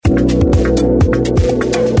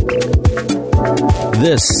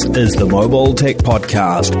This is the Mobile Tech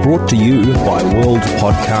Podcast, brought to you by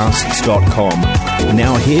worldpodcasts.com.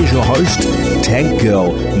 Now here's your host, Tech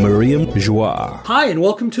Girl, Miriam Jouar. Hi, and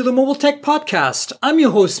welcome to the Mobile Tech Podcast. I'm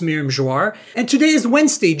your host, Miriam Jouar, and today is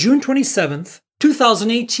Wednesday, June 27th,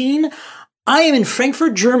 2018. I am in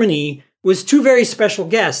Frankfurt, Germany, with two very special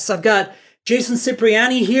guests. I've got Jason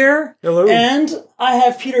Cipriani here. Hello. And I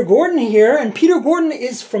have Peter Gauden here, and Peter Gauden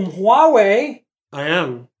is from Huawei. I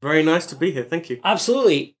am. Very nice to be here. Thank you.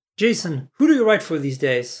 Absolutely. Jason, who do you write for these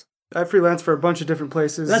days? I freelance for a bunch of different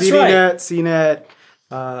places. That's ZDNet, right. CNET,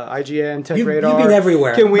 IGN, TechRadar. You've been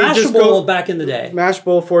everywhere. Can we just go back in the day.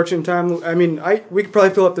 Mashable, Fortune Time. I mean, we could probably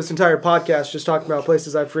fill up this entire podcast just talking about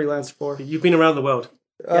places I've freelanced for. You've been around the world.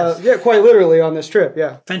 Yes. Yeah, quite literally on this trip,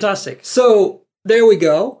 yeah. Fantastic. So, there we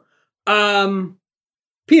go.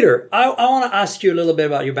 Peter, I want to ask you a little bit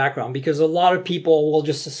about your background, because a lot of people will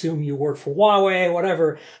just assume you work for Huawei,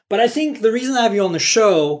 whatever. But I think the reason I have you on the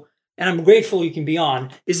show, and I'm grateful you can be on,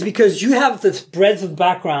 is because you have this breadth of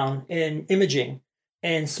background in imaging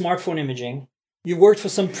and smartphone imaging. You worked for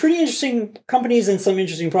some pretty interesting companies and some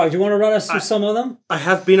interesting products. Do you want to run us through some of them? I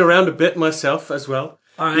have been around a bit myself as well.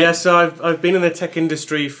 All right. Yeah, so I've been in the tech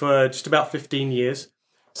industry for just about 15 years.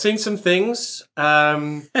 Seen some things.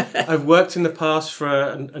 I've worked in the past for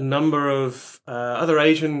a number of other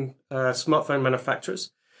Asian smartphone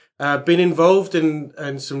manufacturers. Been involved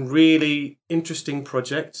in some really interesting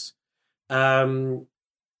projects. Some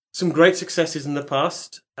great successes in the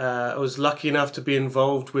past. I was lucky enough to be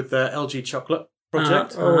involved with the LG Chocolate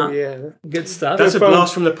project. Oh, yeah. Good stuff. That's a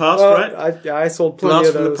blast from the past, right? I sold plenty Blast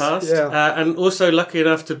of those. from the past. Yeah. And also lucky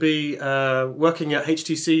enough to be working at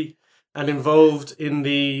HTC and involved in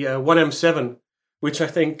the 1M7, which I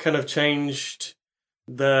think kind of changed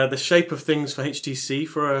the shape of things for HTC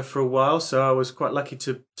for a while. So I was quite lucky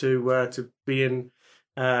to be in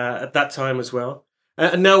at that time as well.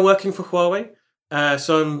 And now working for Huawei.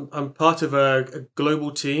 So I'm part of a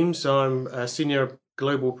global team. So I'm a senior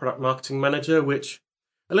global product marketing manager, which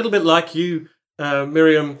a little bit like you,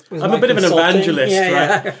 Miriam, I'm a bit of an evangelist, right?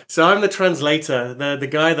 Yeah. So I'm the translator, the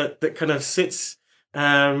guy that kind of sits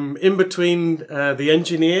in between the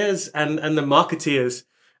engineers and the marketeers,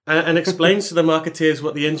 and explains to the marketeers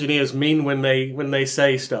what the engineers mean when they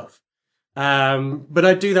say stuff. But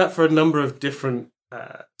I do that for a number of different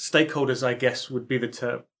stakeholders, I guess would be the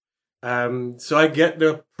term. So I get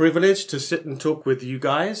the privilege to sit and talk with you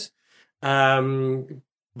guys,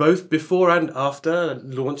 both before and after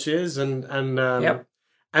launches, and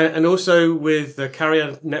also with the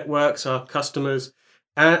carrier networks, our customers.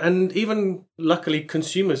 And even, luckily,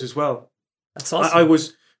 consumers as well. That's awesome. I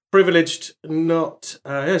was privileged so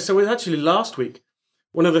it was actually last week.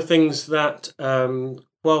 One of the things that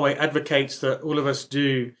Huawei advocates that all of us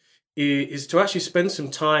do is to actually spend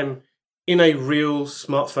some time in a real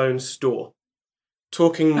smartphone store,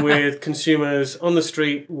 talking with consumers on the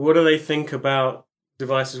street. What do they think about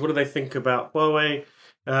devices? What do they think about Huawei?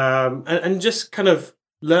 And just kind of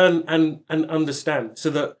learn and understand, so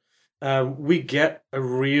that we get a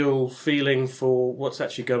real feeling for what's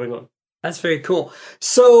actually going on. That's very cool.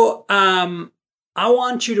 So I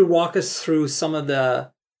want you to walk us through some of the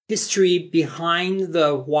history behind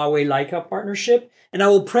the Huawei Leica partnership. And I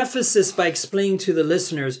will preface this by explaining to the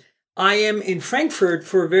listeners, I am in Frankfurt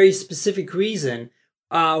for a very specific reason.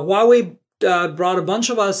 Huawei brought a bunch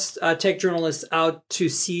of us tech journalists out to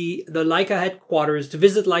see the Leica headquarters, to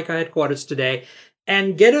visit Leica headquarters today,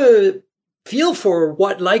 and get a feel for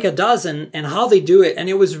what Leica does and how they do it. And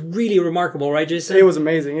it was really remarkable, right, Jason? It was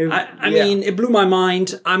amazing. I mean, it blew my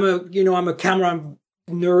mind. I'm a camera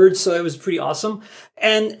nerd, so it was pretty awesome.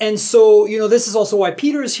 And so, this is also why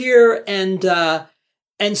Peter's here. And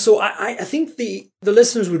so I think the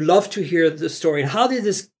listeners would love to hear the story. How did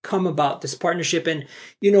this come about, this partnership? And,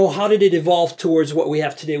 how did it evolve towards what we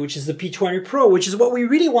have today, which is the P20 Pro, which is what we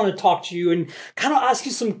really want to talk to you and kind of ask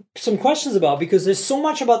you some questions about, because there's so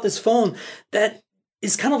much about this phone that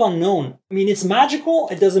is kind of unknown. I mean, it's magical.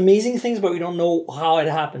 It does amazing things, but we don't know how it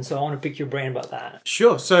happened. So I want to pick your brain about that.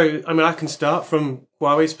 Sure. So, I can start from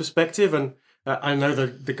Huawei's perspective, and I know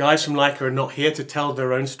the guys from Leica are not here to tell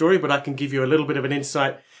their own story, but I can give you a little bit of an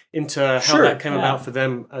insight into how that came about for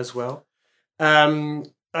them as well. I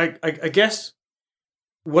guess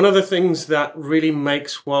one of the things that really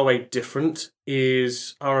makes Huawei different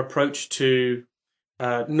is our approach to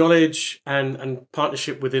knowledge and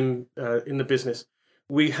partnership within in the business.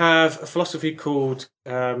 We have a philosophy called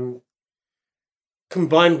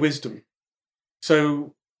combined wisdom.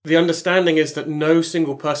 So the understanding is that no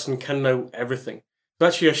single person can know everything. So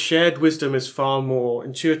actually a shared wisdom is far more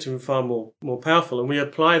intuitive and far more powerful. And we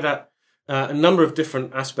apply that a number of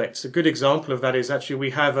different aspects. A good example of that is actually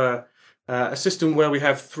we have a system where we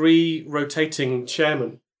have 3 rotating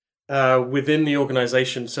chairmen within the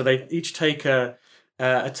organization. So they each take a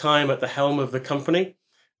time at the helm of the company.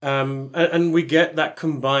 And we get that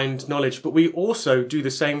combined knowledge. But we also do the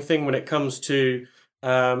same thing when it comes to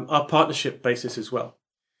our partnership basis as well.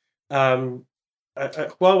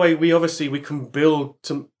 At Huawei, we can build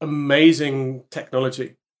some amazing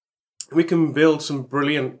technology. We can build some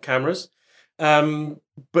brilliant cameras.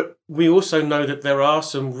 But we also know that there are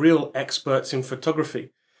some real experts in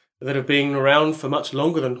photography that have been around for much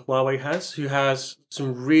longer than Huawei has, who has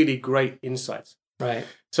some really great insights. Right.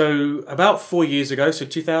 So about 4 years ago, so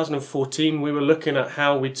 2014, we were looking at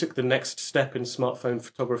how we took the next step in smartphone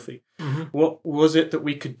photography. Mm-hmm. What was it that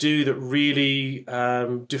we could do that really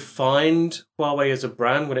defined Huawei as a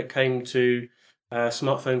brand when it came to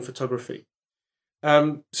smartphone photography?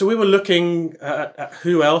 So we were looking at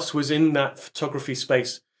who else was in that photography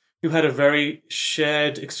space, who had a very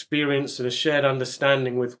shared experience and a shared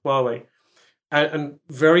understanding with Huawei. And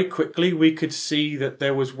very quickly, we could see that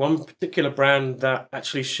there was one particular brand that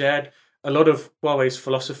actually shared a lot of Huawei's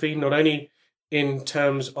philosophy, not only in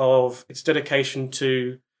terms of its dedication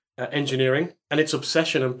to engineering and its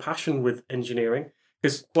obsession and passion with engineering,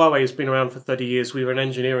 because Huawei has been around for 30 years. We were an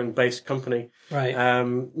engineering-based company, right,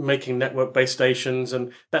 making network-based stations,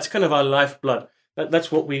 and that's kind of our lifeblood. That's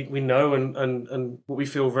what we know and what we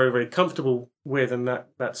feel very, very comfortable with, and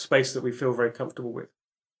that space that we feel very comfortable with.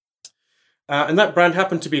 And that brand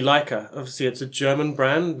happened to be Leica. Obviously, it's a German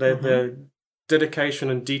brand. Their dedication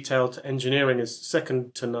and detail to engineering is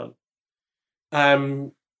second to none.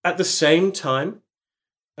 At the same time,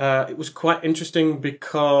 it was quite interesting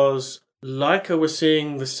because Leica was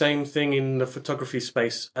seeing the same thing in the photography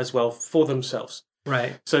space as well for themselves.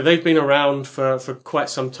 Right. So they've been around for quite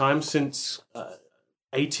some time, since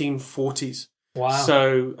 1840s. Wow.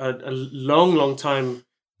 So a long, long time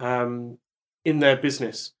in their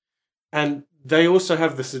business. And they also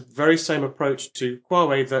have this very same approach to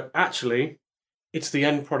Huawei, that actually it's the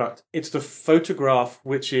end product. It's the photograph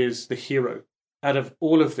which is the hero out of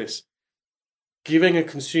all of this. Giving a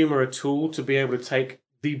consumer a tool to be able to take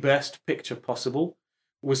the best picture possible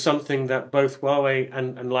was something that both Huawei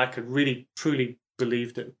and Leica really, truly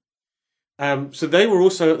believed in. So they were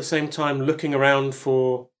also at the same time looking around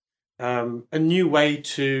for a new way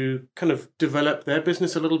to kind of develop their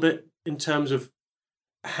business a little bit in terms of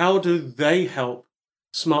how do they help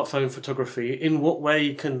smartphone photography? In what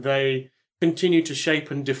way can they continue to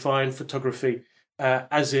shape and define photography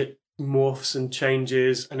as it morphs and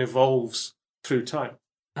changes and evolves through time?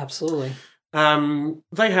 Absolutely.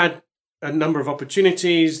 They had a number of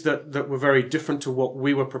opportunities that were very different to what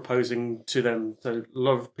we were proposing to them. So a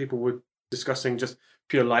lot of people were discussing just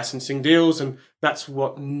pure licensing deals, and that's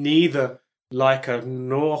what neither Leica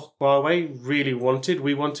nor Huawei really wanted.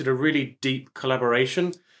 We wanted a really deep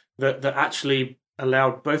collaboration that actually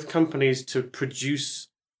allowed both companies to produce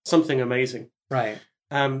something amazing. Right.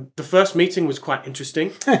 The first meeting was quite interesting.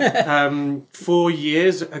 4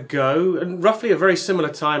 years ago, and roughly a very similar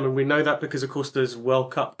time, and we know that because, of course, there's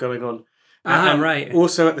World Cup going on. Right.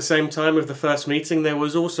 Also, at the same time of the first meeting, there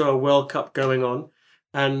was also a World Cup going on.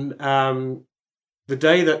 And the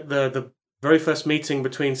day that the very first meeting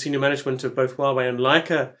between senior management of both Huawei and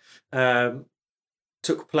Leica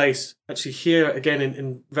took place, actually here again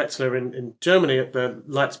in Wetzlar in Germany at the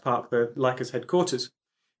Lights Park, the Leica's headquarters.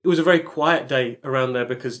 It was a very quiet day around there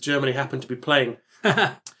because Germany happened to be playing.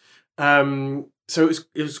 So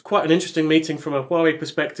it was quite an interesting meeting from a Huawei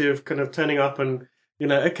perspective, kind of turning up and,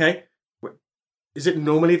 okay, is it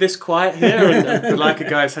normally this quiet here? And the Leica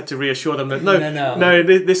guys had to reassure them that no,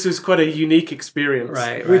 this was quite a unique experience.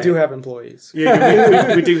 Right. We do have employees.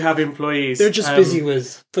 Yeah, we do have employees. They're just busy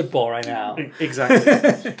with football right now.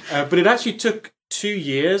 Exactly. But it actually took 2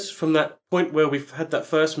 years from that point where we've had that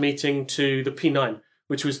first meeting to the P9,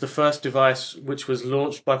 which was the first device which was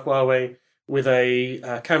launched by Huawei with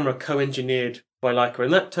a camera co-engineered by Leica.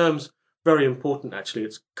 And that term's very important, actually.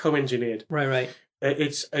 It's co-engineered. Right.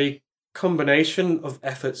 It's a combination of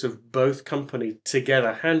efforts of both companies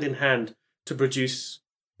together, hand in hand, to produce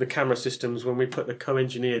the camera systems when we put the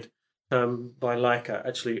co-engineered by Leica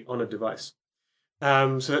actually on a device.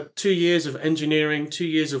 So that 2 years of engineering, 2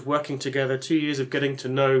 years of working together, 2 years of getting to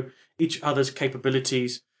know each other's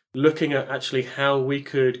capabilities, looking at actually how we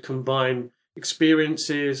could combine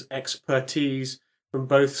experiences, expertise from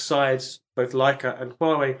both sides, both Leica and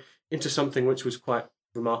Huawei, into something which was quite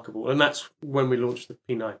remarkable. And that's when we launched the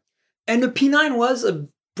P9. And the P9 was a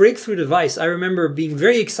breakthrough device. I remember being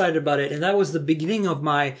very excited about it, and that was the beginning of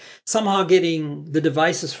my somehow getting the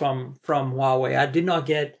devices from Huawei. I did not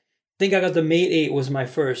get think I got the Mate 8 was my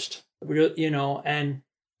first, and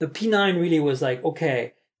the P9 really was like,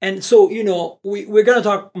 okay. And so, we're going to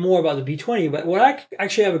talk more about the P20, but what I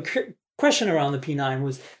actually have a question around the P9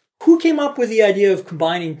 was, who came up with the idea of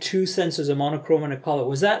combining two sensors, a monochrome and a color?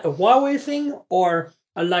 Was that a Huawei thing or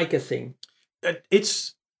a Leica thing?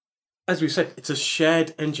 It's, as we said, it's a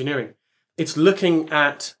shared engineering. It's looking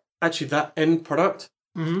at actually that end product.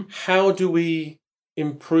 Mm-hmm. How do we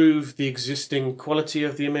improve the existing quality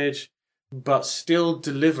of the image, but still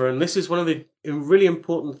deliver? And this is one of the really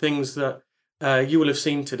important things that you will have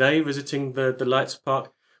seen today visiting the Lights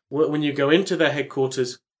Park. When you go into their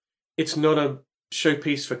headquarters, it's not a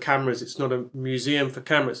showpiece for cameras. It's not a museum for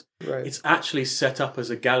cameras. Right. It's actually set up as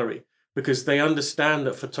a gallery because they understand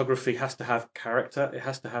that photography has to have character. It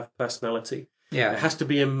has to have personality. Yeah. It has to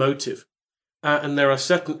be emotive. And there are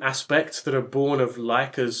certain aspects that are born of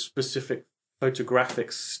Leica's specific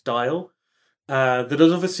photographic style that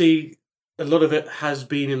is obviously, a lot of it has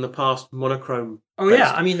been in the past monochrome. Oh,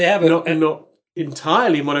 yeah. I mean, they have not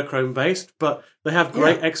entirely monochrome based, but they have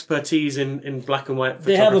great expertise in black and white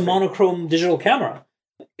photography. They have a monochrome digital camera.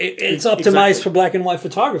 It's optimized for black and white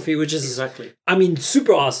photography, which is, I mean,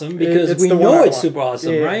 super awesome because we know it's super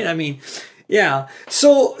awesome, right? I mean, yeah.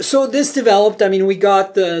 So this developed. I mean, we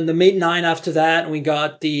got the Mate 9 after that, and we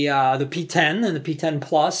got the P10 and the P10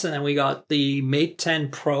 Plus, and then we got the Mate 10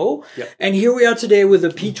 Pro. Yep. And here we are today with the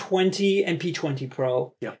P20 and P20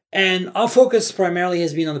 Pro. Yeah. And our focus primarily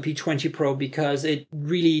has been on the P20 Pro because it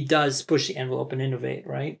really does push the envelope and innovate,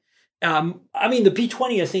 right? I mean, the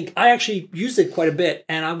P20, I think I actually used it quite a bit,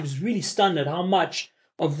 and I was really stunned at how much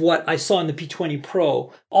of what I saw in the P20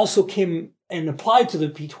 Pro also came and applied to the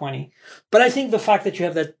P20. But I think the fact that you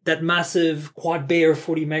have that massive quad Bayer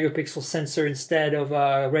 40 megapixel sensor instead of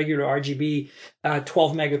a regular RGB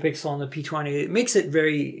 12 megapixel on the P20, it makes it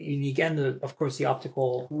very unique. And of course the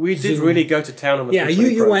optical We did zoom. Really go to town on the P20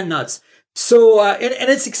 you Pro. went nuts. So and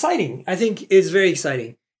it's exciting. I think it's very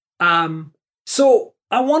exciting. So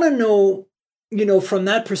I want to know, from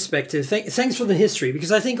that perspective, thanks for the history,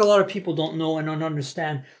 because I think a lot of people don't know and don't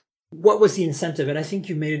understand what was the incentive. And I think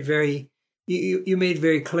you made it very You made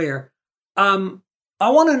very clear. I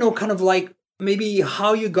want to know kind of like maybe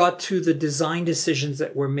how you got to the design decisions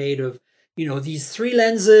that were made of, these three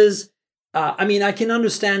lenses. I mean, I can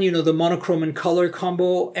understand, the monochrome and color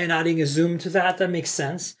combo and adding a zoom to that. That makes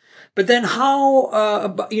sense. But then how,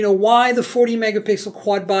 why the 40 megapixel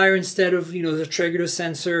quad Bayer instead of, the trigono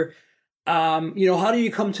sensor? How did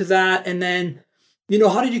you come to that? And then,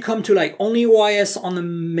 how did you come to like only OIS on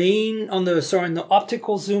the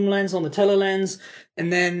optical zoom lens, on the telelens,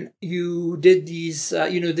 and then you did these,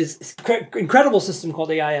 this incredible system called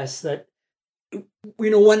AIS that,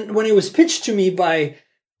 when it was pitched to me by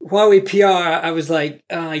Huawei PR, I was like,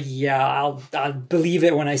 I'll believe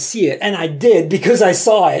it when I see it. And I did because I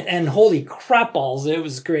saw it, and holy crap balls, it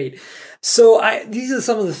was great. So these are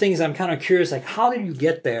some of the things I'm kind of curious, like how did you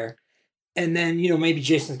get there? And then, maybe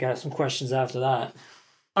Jason's got some questions after that.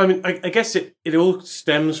 I mean, I guess it all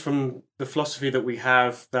stems from the philosophy that we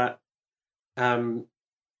have that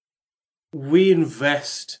we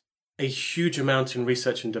invest a huge amount in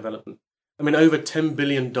research and development. I mean, over $10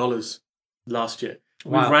 billion last year.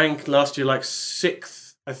 Wow. We ranked last year like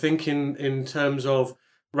 6th, I think, in terms of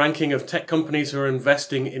ranking of tech companies who are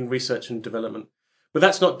investing in research and development. But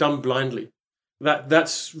that's not done blindly.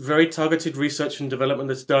 That's very targeted research and development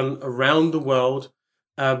that's done around the world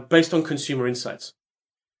based on consumer insights.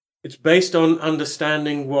 It's based on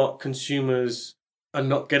understanding what consumers are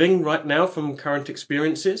not getting right now from current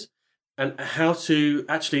experiences and how to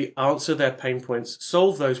actually answer their pain points,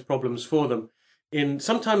 solve those problems for them in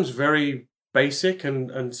sometimes very basic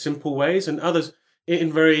and simple ways, and others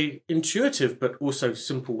in very intuitive but also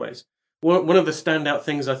simple ways. One of the standout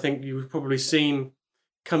things I think you've probably seen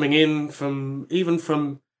coming in from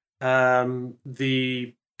the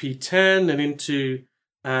P10 and into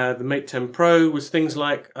the Mate 10 Pro was things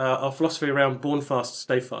like our philosophy around born fast,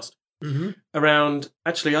 stay fast. Mm-hmm. Around,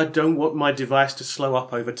 actually, I don't want my device to slow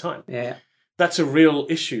up over time. Yeah. That's a real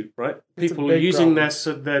issue, right? People are using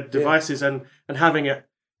their devices and having it,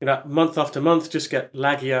 month after month just get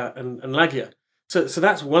laggier and laggier. So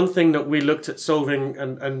that's one thing that we looked at solving,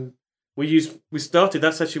 and we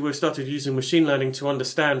started using machine learning to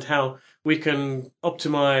understand how we can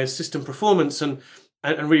optimize system performance and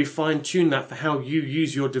really fine tune that for how you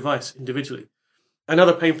use your device individually.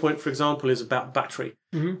 Another pain point, for example, is about battery.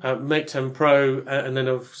 Mm-hmm. Mate 10 Pro, and then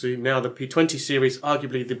obviously now the P20 series,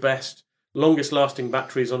 arguably the best, longest lasting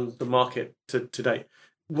batteries on the market to date.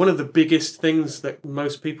 One of the biggest things that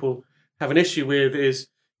most people have an issue with is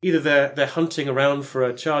either they're hunting around for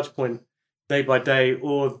a charge point day by day,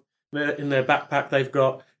 or in their backpack they've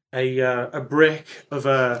got a brick of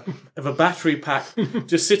a battery pack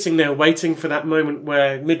just sitting there waiting for that moment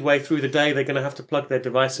where midway through the day they're going to have to plug their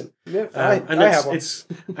device in. Yeah, and I have one.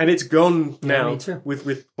 It's gone now me too. with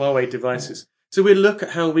Huawei devices. So we look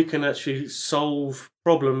at how we can actually solve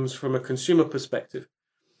problems from a consumer perspective.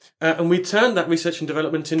 And we turned that research and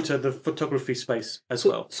development into the photography space as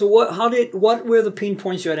well. So what were the pain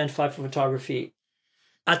points you identified for photography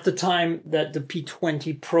at the time that the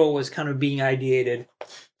P20 Pro was kind of being ideated?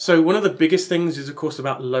 So one of the biggest things is, of course,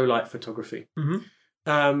 about low light photography.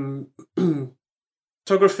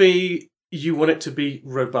 Photography, you want it to be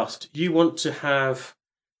robust. You want to have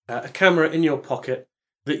a camera in your pocket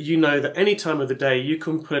that you know that any time of the day you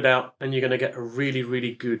can pull it out and you're going to get a really,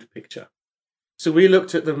 really good picture. So we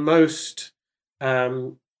looked at the most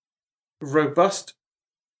robust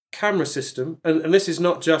camera system, and this is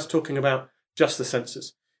not just talking about just the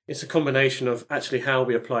sensors. It's a combination of actually how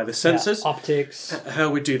we apply the sensors, optics, how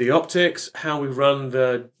we do the optics, how we run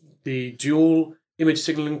the dual image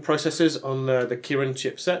signaling processors on the Kirin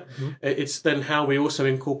chipset. It's then how we also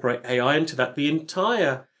incorporate AI into that. The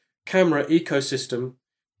entire camera ecosystem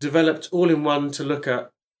developed all in one to look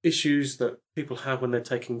at issues that people have when they're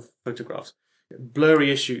taking photographs. Blurry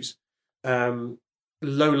issues, low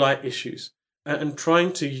light issues, and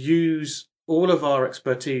trying to use all of our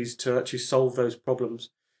expertise to actually solve those problems.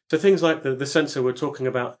 So things like the sensor we're talking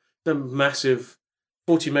about, the massive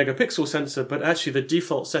 40 megapixel sensor, but actually the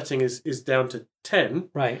default setting is down to 10.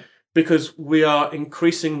 right? Because we are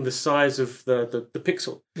increasing the size of the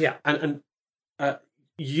pixel. Yeah. And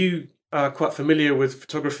you are quite familiar with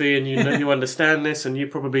photography and you understand this, and you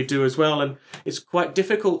probably do as well. And it's quite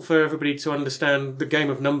difficult for everybody to understand the game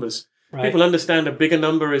of numbers. Right. People understand a bigger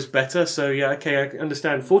number is better. So yeah, okay, I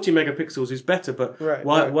understand 40 megapixels is better, but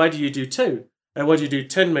why do you do 2? And why do you do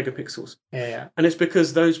 10 megapixels? Yeah. And it's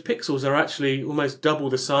because those pixels are actually almost double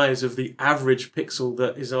the size of the average pixel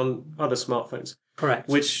that is on other smartphones. Correct.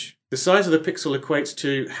 Which the size of the pixel equates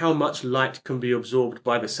to how much light can be absorbed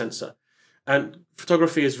by the sensor. And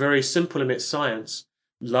photography is very simple in its science.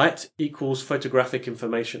 Light equals photographic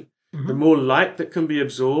information. The more light that can be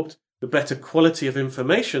absorbed, the better quality of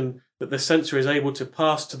information that the sensor is able to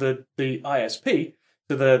pass to the ISP,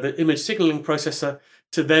 to the image signaling processor,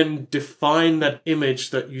 to then define that image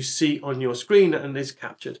that you see on your screen and is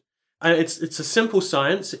captured. And it's a simple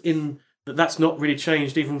science in that's not really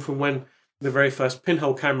changed even from when the very first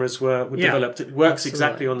pinhole cameras were developed. It works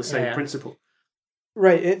exactly on the same principle.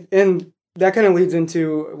 Right. And that kind of leads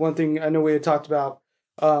into one thing I know we had talked about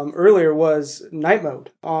earlier was night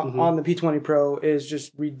mode on the P20 Pro is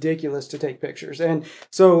just ridiculous to take pictures. And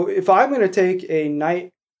so if I'm going to take a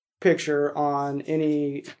night picture on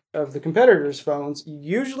any of the competitors' phones, you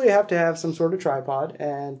usually have to have some sort of tripod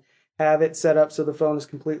and have it set up so the phone is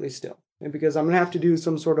completely still. And because I'm going to have to do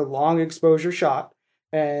some sort of long exposure shot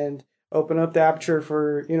and open up the aperture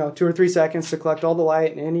for 2 or 3 seconds to collect all the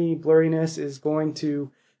light, and any blurriness is going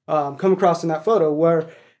to come across in that photo.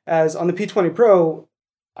 Whereas on the P20 Pro,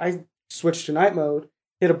 I switch to night mode,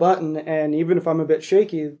 hit a button, and even if I'm a bit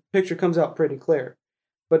shaky, the picture comes out pretty clear.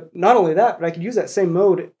 But not only that, but I could use that same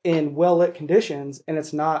mode in well-lit conditions, and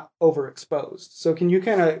it's not overexposed. So can you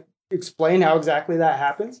kind of explain how exactly that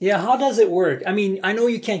happens? Yeah, how does it work? I mean, I know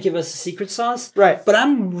you can't give us a secret sauce, right? But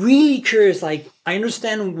I'm really curious. Like, I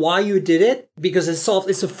understand why you did it because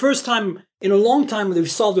it's the first time in a long time that we've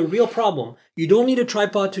solved a real problem. You don't need a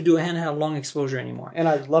tripod to do a handheld long exposure anymore, and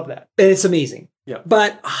I love that. And it's amazing. Yeah.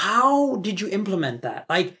 But how did you implement that?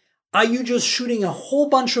 Like, are you just shooting a whole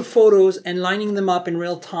bunch of photos and lining them up in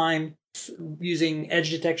real time using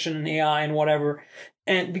edge detection and AI and whatever?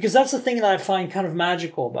 And because that's the thing that I find kind of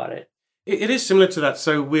magical about it. It is similar to that.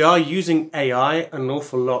 So we are using AI an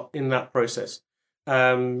awful lot in that process.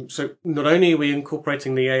 So not only are we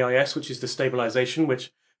incorporating the AIS, which is the stabilization,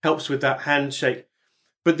 which helps with that handshake,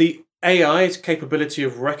 but the AI's capability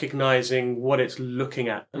of recognizing what it's looking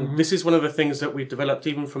at. And this is one of the things that we've developed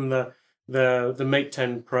even from the Mate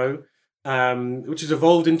 10 Pro, which has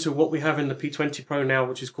evolved into what we have in the P20 Pro now,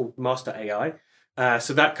 which is called Master AI.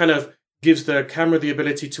 So that kind of gives the camera the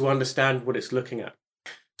ability to understand what it's looking at.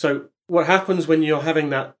 So what happens when you're having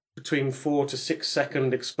that between 4 to 6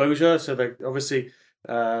 second exposure? So that obviously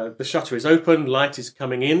the shutter is open, light is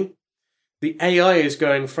coming in. The AI is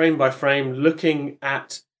going frame by frame, looking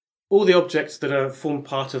at all the objects that form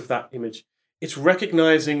part of that image. It's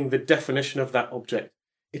recognizing the definition of that object.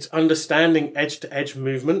 It's understanding edge-to-edge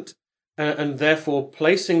movement and therefore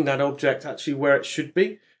placing that object actually where it should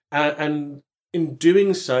be. And in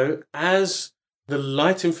doing so, as the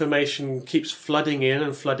light information keeps flooding in,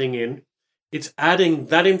 it's adding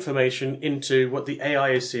that information into what the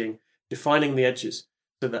AI is seeing, defining the edges,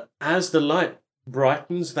 so that as the light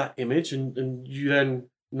brightens that image and you then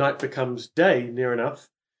night becomes day near enough,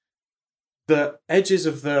 the edges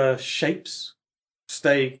of the shapes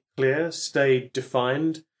stay clear, stay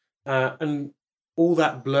defined, and all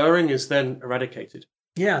that blurring is then eradicated.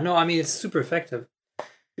 Yeah, no, I mean, it's super effective.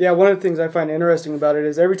 Yeah, one of the things I find interesting about it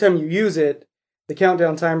is every time you use it, the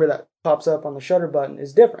countdown timer that pops up on the shutter button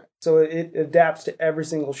is different. So it adapts to every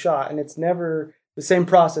single shot, and it's never the same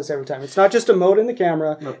process every time. It's not just a mode in the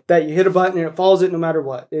camera that you hit a button and it follows it no matter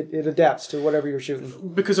what. It adapts to whatever you're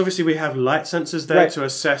shooting. Because obviously we have light sensors there to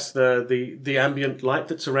assess the ambient light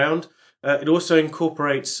that's around. It also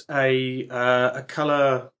incorporates a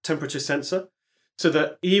color temperature sensor, so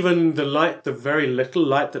that even the light, the very little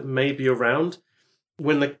light that may be around,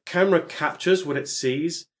 when the camera captures what it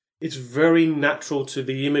sees, it's very natural to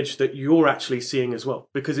the image that you're actually seeing as well,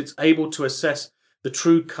 because it's able to assess the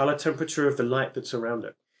true color temperature of the light that's around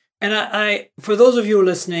it. And I for those of you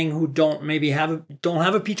listening who don't have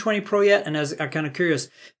a P20 Pro yet and are kind of curious,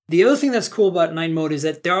 the other thing that's cool about night mode is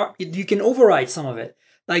that you can override some of it.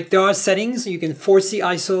 Like there are settings, you can force the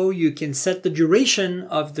ISO, you can set the duration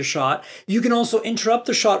of the shot. You can also interrupt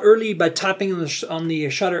the shot early by tapping on the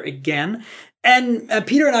shutter again. And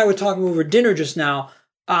Peter and I were talking over dinner just now,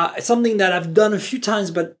 something that I've done a few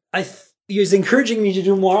times, but he's encouraging me to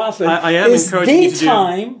do more often. I am encouraging you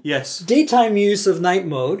to do daytime use of night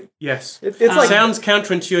mode. Yes. It's like sounds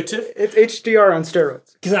counterintuitive. It's HDR on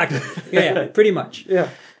steroids. Exactly. Yeah, pretty much. Yeah.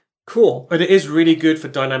 Cool. But it is really good for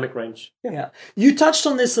dynamic range. Yeah. You touched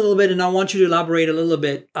on this a little bit, and I want you to elaborate a little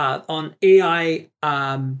bit on AI,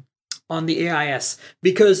 on the AIS,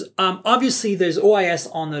 because obviously there's OIS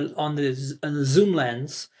on the zoom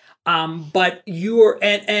lens, but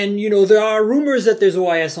there are rumors that there's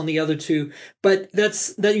OIS on the other two, but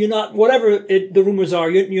you're not, whatever the rumors are,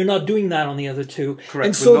 you're not doing that on the other two. Correct.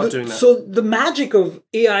 And so we're not doing that. So the magic of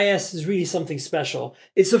AIS is really something special.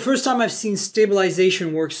 It's the first time I've seen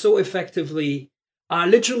stabilization work so effectively.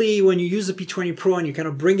 Literally, when you use the P20 Pro and you kind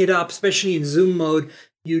of bring it up, especially in zoom mode,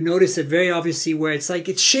 you notice it very obviously where it's like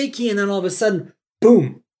it's shaky and then all of a sudden,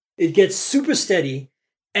 boom, it gets super steady.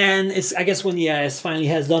 And it's, I guess, when the AIS finally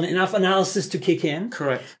has done enough analysis to kick in.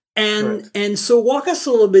 Correct. And so walk us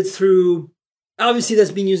a little bit through, obviously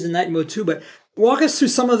that's being used in night mode too, but walk us through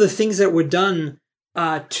some of the things that were done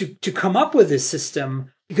to come up with this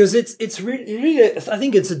system, because it's really, I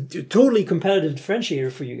think it's a totally competitive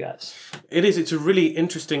differentiator for you guys. It is. It's a really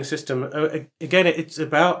interesting system. Again, it's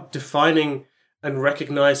about defining and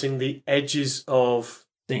recognizing the edges of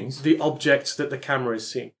Things. the objects that the camera is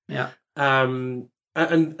seeing. Yeah. And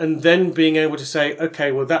then being able to say,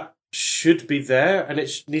 okay, well, that should be there, and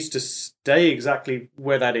it needs to stay exactly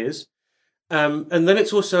where that is. And then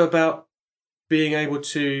it's also about being able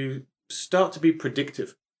to start to be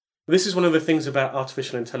predictive. This is one of the things about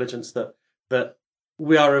artificial intelligence that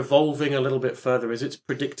we are evolving a little bit further, is its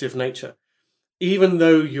predictive nature. Even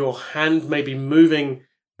though your hand may be moving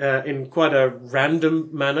in quite a random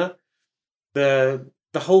manner, the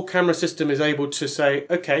whole camera system is able to say,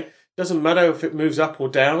 okay, doesn't matter if it moves up or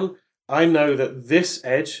down, I know that this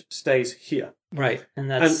edge stays here. Right. And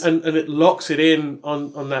that's and it locks it in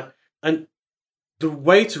on that. And the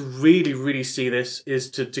way to really, really see this is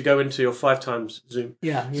to go into your 5x zoom.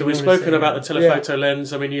 Yeah. So we've spoken about the telephoto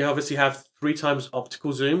lens. I mean, you obviously have 3x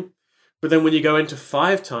optical zoom, but then when you go into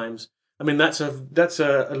 5x, I mean, that's a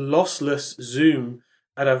lossless zoom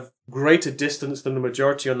at a greater distance than the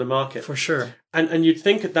majority on the market. For sure. And you'd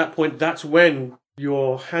think at that point, that's when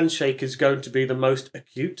your handshake is going to be the most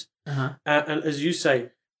acute. Uh-huh. And as you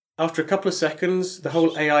say, after a couple of seconds, the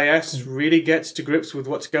whole AIS really gets to grips with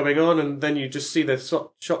what's going on, and then you just see the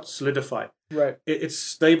shot solidify. Right. It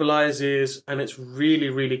stabilizes, and it's really,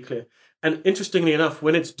 really clear. And interestingly enough,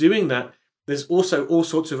 when it's doing that, there's also all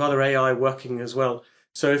sorts of other AI working as well.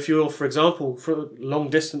 So if you're, for example, for a long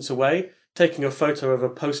distance away, taking a photo of a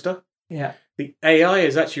poster, the AI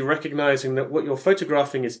is actually recognizing that what you're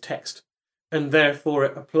photographing is text, and therefore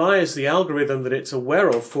it applies the algorithm that it's aware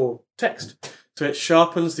of for text. So it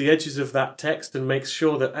sharpens the edges of that text and makes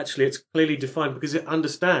sure that actually it's clearly defined, because it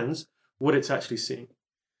understands what it's actually seeing.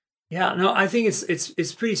 Yeah, no, I think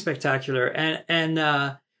it's pretty spectacular. And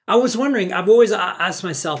I was wondering, I've always asked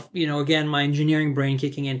myself, again, my engineering brain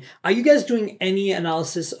kicking in, are you guys doing any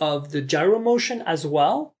analysis of the gyro motion as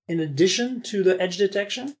well, in addition to the edge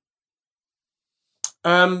detection?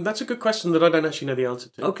 That's a good question that I don't actually know the answer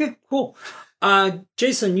to. Okay, cool.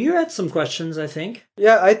 Jason, you had some questions, I think.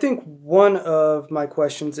 Yeah, I think one of my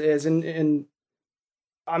questions is, and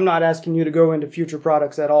I'm not asking you to go into future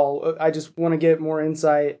products at all. I just want to get more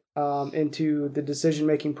insight into the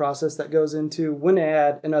decision-making process that goes into when to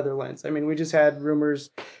add another lens. I mean, we just had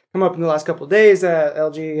rumors come up in the last couple of days that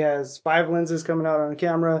LG has 5 lenses coming out on a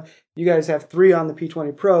camera. You guys have 3 on the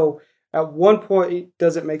P20 Pro. At one point,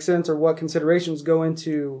 does it make sense, or what considerations go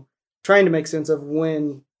into trying to make sense of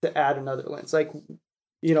when to add another lens? Like,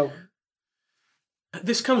 you know...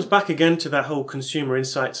 This comes back again to that whole consumer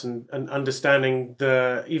insights and understanding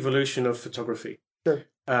the evolution of photography. Sure.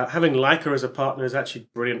 Having Leica as a partner is actually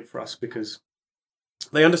brilliant for us because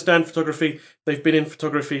they understand photography. They've been in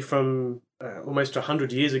photography from almost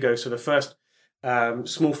 100 years ago. So the first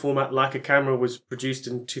small format Leica camera was produced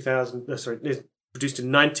in produced in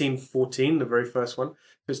 1914, the very first one.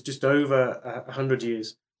 It's just over 100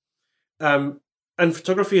 years. And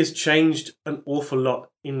photography has changed an awful lot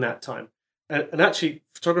in that time. And actually,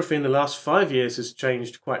 photography in the last 5 years has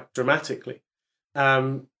changed quite dramatically.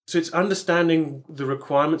 So it's understanding the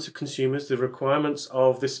requirements of consumers, the requirements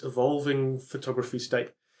of this evolving photography state.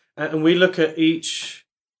 And we look at each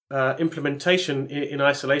implementation in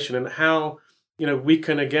isolation and how, you know, we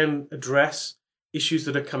can, again, address issues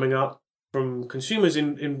that are coming up from consumers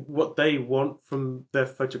in what they want from their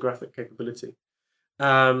photographic capability.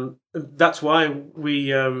 That's why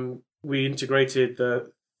we integrated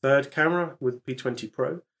the third camera with P20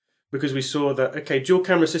 Pro, because we saw that, okay, dual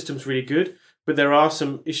camera system's really good, but there are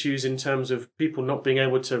some issues in terms of people not being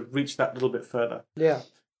able to reach that little bit further. Yeah.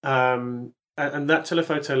 And that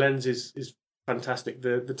telephoto lens is fantastic.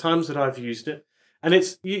 The times that I've used it, and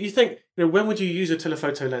it's you think, you know, when would you use a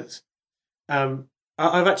telephoto lens?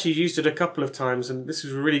 I've actually used it a couple of times, and this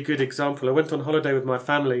is a really good example. I went on holiday with my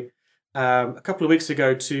family a couple of weeks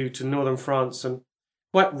ago to northern France, and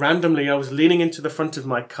quite randomly, I was leaning into the front of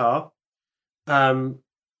my car, and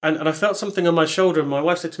I felt something on my shoulder, and my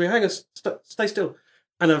wife said to me, hang on, stay still.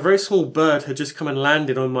 And a very small bird had just come and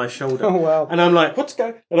landed on my shoulder. Oh, wow. And I'm like, what's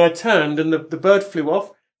going on? And I turned, and the bird flew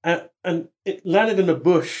off, and it landed in a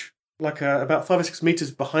bush, like about 5 or 6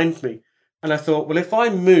 meters behind me. And I thought, well, if I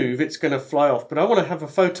move, it's going to fly off. But I want to have a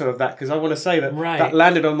photo of that, because I want to say that that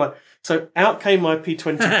landed on my... So out came my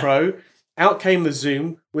P20 Pro. Out came the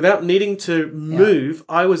zoom. Without needing to move,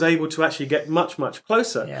 I was able to actually get much, much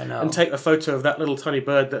closer and take a photo of that little tiny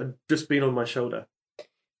bird that had just been on my shoulder.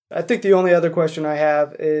 I think the only other question I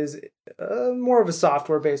have is more of a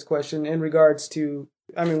software-based question in regards to,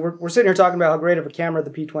 I mean, we're sitting here talking about how great of a camera the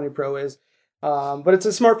P20 Pro is, but it's a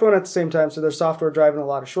smartphone at the same time, so there's software driving a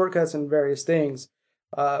lot of shortcuts and various things.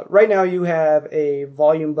 Right now you have a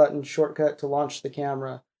volume button shortcut to launch the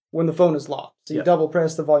camera when the phone is locked. So you double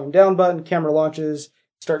press the volume down button, camera launches,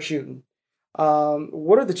 start shooting.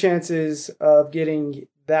 What are the chances of getting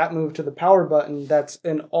that move to the power button that's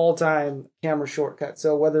an all-time camera shortcut?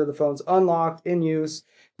 So whether the phone's unlocked, in use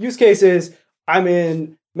case is I'm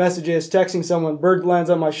in messages, texting someone, bird lands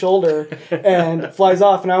on my shoulder and flies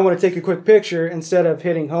off, and I want to take a quick picture. Instead of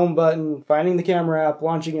hitting home button, finding the camera app,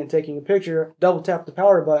 launching it, and taking a picture, double tap the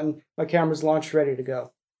power button, my camera's launched, ready to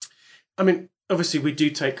go. I mean, obviously, we do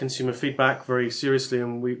take consumer feedback very seriously,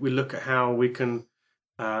 and we look at how we can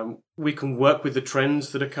work with the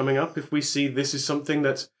trends that are coming up. If we see this is something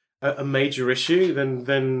that's a major issue,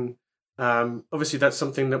 then obviously that's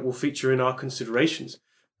something that will feature in our considerations.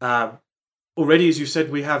 Already, as you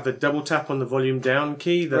said, we have the double tap on the volume down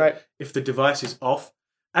key that if the device is off,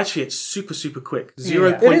 actually it's super, super quick.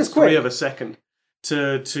 0.3 of a second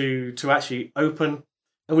to actually open.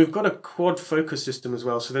 And we've got a quad focus system as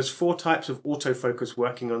well. So there's 4 types of autofocus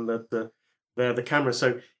working on the camera.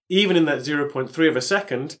 So even in that 0.3 of a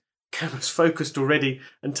second, camera's focused already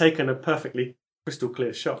and taken a perfectly crystal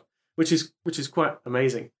clear shot, which is quite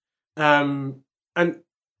amazing. And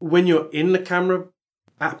when you're in the camera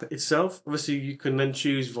app itself, obviously you can then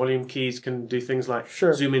choose volume keys, can do things like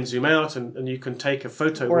zoom in, zoom out, and you can take a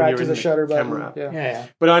photo when you're in the camera app. Yeah.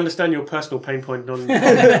 But I understand your personal pain point on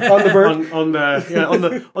on the bird, on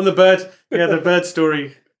the bird, the bird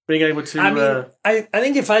story. Being able to, I mean, I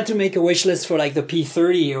think if I had to make a wish list for like the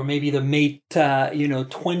P30 or maybe the Mate,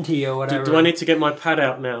 20 or whatever. Do I need to get my pad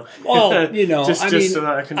out now? Well, just so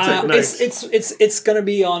that I can take notes. It's going to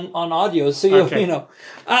be on audio, so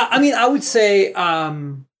I mean, I would say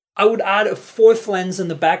I would add a 4th lens in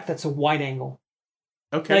the back that's a wide angle.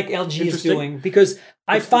 Okay. Like LG is doing, because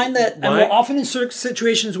I find that I'm often in certain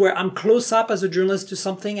situations where I'm close up as a journalist to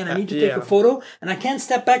something and I need to take a photo and I can't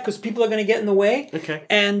step back because people are going to get in the way. Okay.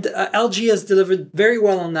 And LG has delivered very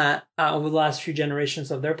well on that over the last few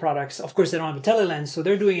generations of their products. Of course, they don't have a telelens, so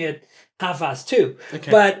they're doing it half-assed too.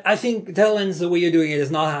 Okay. But I think telelens, the way you're doing it,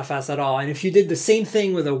 is not half-assed at all. And if you did the same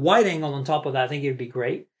thing with a wide angle on top of that, I think it would be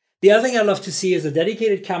great. The other thing I'd love to see is a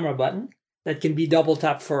dedicated camera button that can be double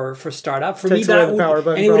tap for startup. For Takes me, away that the power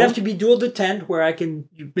button and it would have problem. to be dual detent, where I can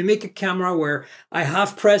make a camera where I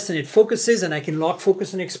half press and it focuses, and I can lock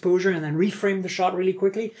focus and exposure, and then reframe the shot really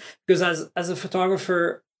quickly. Because as a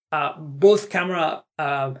photographer, both camera,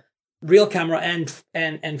 real camera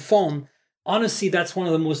and phone, honestly, that's one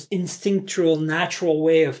of the most instinctual, natural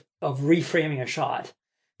way of reframing a shot.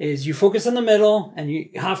 Is you focus in the middle and you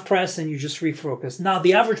half press and you just refocus. Now,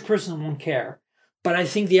 the average person won't care. But I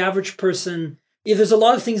think the average person, there's a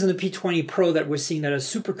lot of things in the P20 Pro that we're seeing that are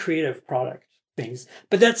super creative product things.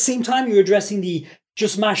 But at the same time, you're addressing the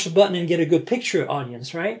just mash the button and get a good picture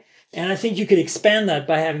audience, right? And I think you could expand that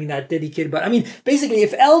by having that dedicated button. I mean, basically,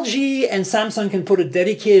 if LG and Samsung can put a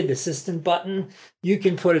dedicated assistant button, you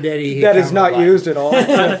can put a dedicated that is not button. used at all.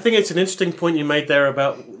 I think it's an interesting point you made there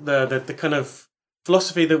about the kind of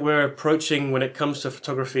philosophy that we're approaching when it comes to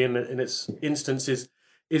photography in its instance is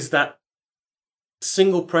that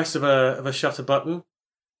single press of a shutter button.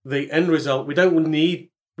 The end result, we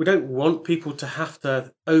don't want people to have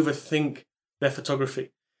to overthink their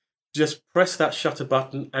photography. Just press that shutter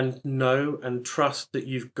button and know and trust that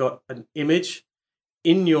you've got an image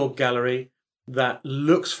in your gallery that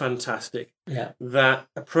looks fantastic, that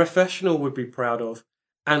a professional would be proud of,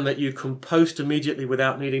 and that you can post immediately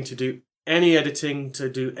without needing to do any editing, to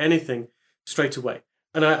do anything straight away.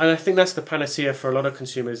 And I think that's the panacea for a lot of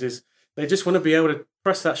consumers, is they just want to be able to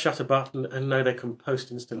press that shutter button and know they can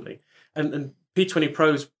post instantly. And P20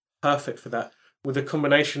 Pro is perfect for that, with the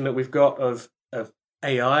combination that we've got of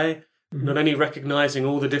AI, not only recognizing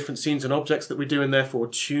all the different scenes and objects that we do, and therefore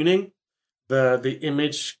tuning the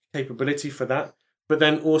image capability for that, but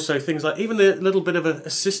then also things like even the little bit of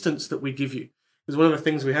assistance that we give you. Because one of the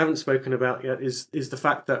things we haven't spoken about yet is the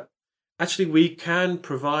fact that actually we can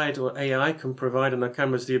provide, or AI can provide on our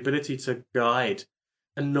cameras, the ability to guide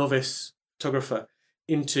a novice photographer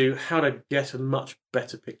into how to get a much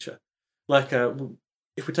better picture. Like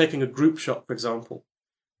if we're taking a group shot, for example,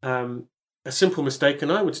 a simple mistake,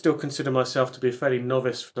 and I would still consider myself to be a fairly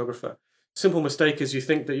novice photographer. Simple mistake is you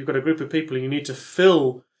think that you've got a group of people and you need to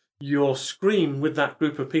fill your screen with that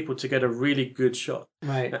group of people to get a really good shot.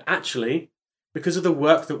 Right. Now, actually, because of the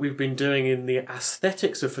work that we've been doing in the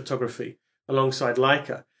aesthetics of photography alongside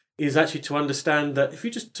Leica, is actually to understand that if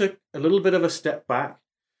you just took a little bit of a step back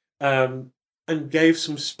and gave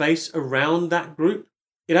some space around that group,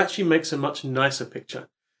 it actually makes a much nicer picture.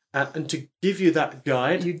 And to give you that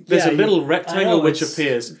guide, there's a little rectangle which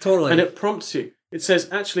appears, totally, and it prompts you. It says,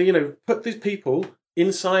 actually, put these people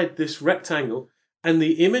inside this rectangle, and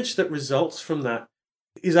the image that results from that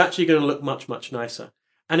is actually going to look much, much nicer.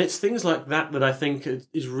 And it's things like that that I think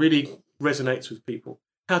is really resonates with people.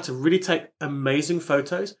 How to really take amazing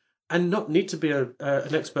photos and not need to be an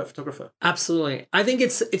expert photographer. Absolutely. I think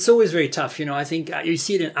it's always very tough. I think you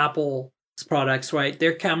see it in Apple's products, right?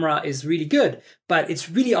 Their camera is really good, but it's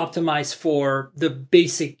really optimized for the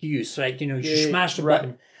basic use, right? You smash the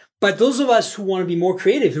button. But those of us who want to be more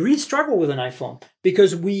creative really struggle with an iPhone,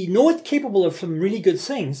 because we know it's capable of some really good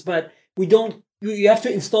things, but we don't. You have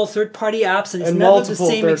to install third-party apps, and it's never the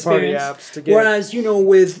same experience. Apps to get. Whereas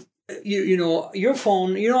with your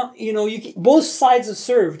phone, both sides are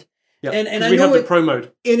served. Yeah, and I we know have the Pro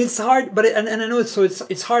mode, and it's hard. But and I know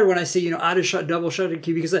it's hard when I say add a shot, double shutter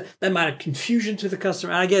key, because that might add confusion to the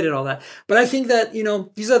customer. And I get it, all that. But I think that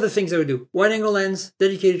these are the things I would do: wide angle lens,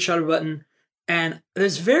 dedicated shutter button. And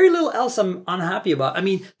there's very little else I'm unhappy about. I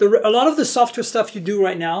mean, a lot of the software stuff you do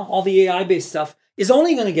right now, all the AI-based stuff, is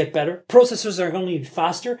only going to get better. Processors are going to get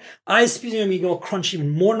faster. ISPs are going to crunch even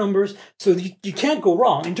more numbers. So you can't go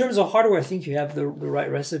wrong. In terms of hardware, I think you have the right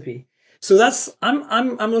recipe. So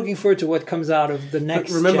I'm looking forward to what comes out of the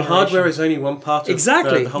next. But remember, generation. hardware is only one part of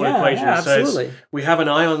the whole equation. Yeah, absolutely. So we have an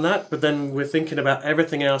eye on that, but then we're thinking about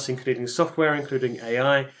everything else, including software, including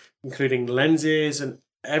AI, including lenses, and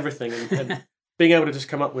everything, and being able to just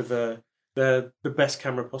come up with the best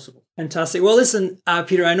camera possible. Fantastic. Well, listen,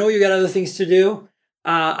 Peter, I know you got other things to do.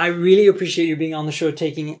 I really appreciate you being on the show,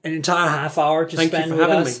 taking an entire half hour to spend with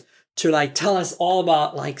us to tell us all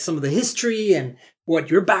about some of the history and what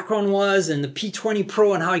your background was, and the P20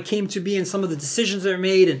 Pro and how it came to be, and some of the decisions that are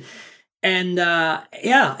made,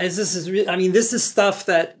 as this is really, this is stuff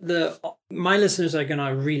that my listeners are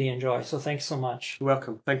gonna really enjoy. So thanks so much. You're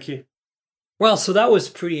welcome. Thank you. Well, so that was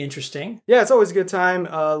pretty interesting. Yeah, it's always a good time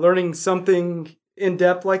learning something in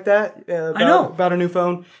depth like that about a new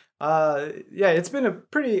phone. It's been a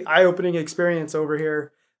pretty eye-opening experience over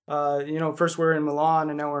here. First we're in Milan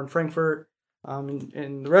and now we're in Frankfurt.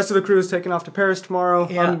 And the rest of the crew is taking off to Paris tomorrow.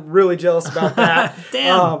 Yeah. I'm really jealous about that.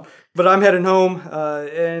 Damn. But I'm heading home,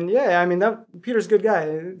 and yeah, I mean that Peter's a good guy.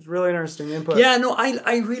 It's really interesting input. Yeah, no,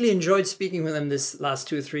 I really enjoyed speaking with him this last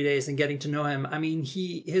 2 or 3 days and getting to know him. I mean,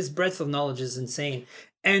 his breadth of knowledge is insane.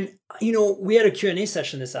 And we had a Q&A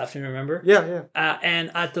session this afternoon, remember? Yeah. And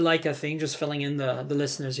at the Leica thing, just filling in the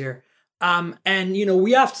listeners here. And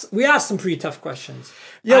we asked some pretty tough questions.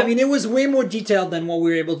 Yeah, I mean, it was way more detailed than what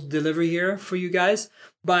we were able to deliver here for you guys.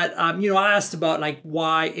 But I asked about like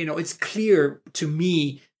why. It's clear to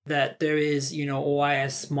me that there is,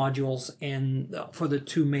 OIS modules for the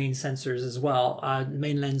two main sensors as well,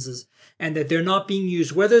 main lenses, and that they're not being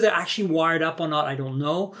used. Whether they're actually wired up or not, I don't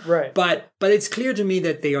know. Right. But it's clear to me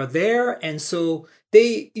that they are there, and so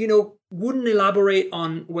they, wouldn't elaborate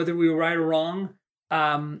on whether we were right or wrong.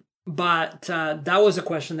 But that was a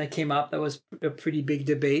question that came up. That was a pretty big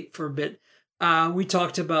debate for a bit. We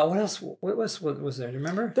talked about what else? What was there? Do you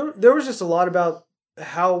remember? There was just a lot about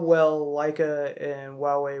how well Leica and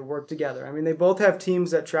Huawei work together. I mean, they both have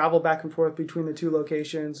teams that travel back and forth between the two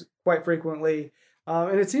locations quite frequently.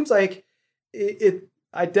 And it seems like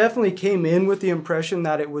I definitely came in with the impression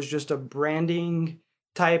that it was just a branding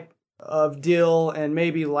type of deal, and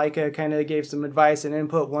maybe Leica kind of gave some advice and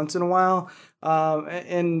input once in a while.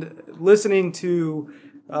 And listening to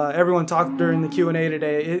everyone talk during the Q&A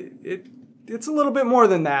today, it's a little bit more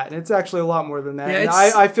than that. It's actually a lot more than that. Yeah, and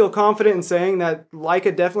I feel confident in saying that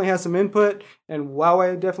Leica definitely has some input and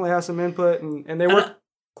Huawei definitely has some input, and they work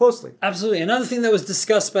closely. Absolutely. Another thing that was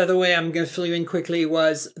discussed, by the way, I'm going to fill you in quickly,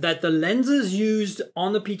 was that the lenses used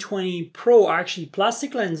on the P20 Pro are actually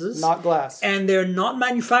plastic lenses. Not glass. And they're not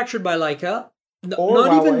manufactured by Leica. Or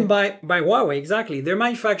not Huawei. Even by Huawei, exactly. They're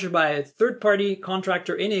manufactured by a third-party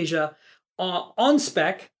contractor in Asia on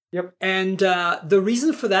spec. Yep. And the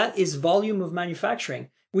reason for that is volume of manufacturing.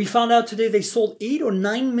 We found out today they sold 8 or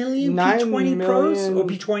 9 million P20 Pros or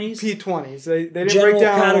P20s. P20s. They didn't General break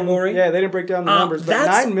down category. Yeah, they didn't break down the numbers, but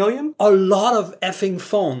 9 million? A lot of effing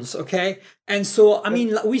phones, okay? And so, I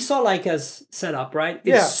mean, we saw Leica's setup, right?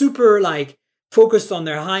 It's super focused on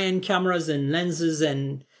their high-end cameras and lenses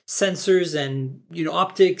and sensors and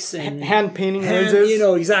optics and hand painting lenses.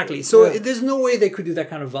 Exactly. So there's no way they could do that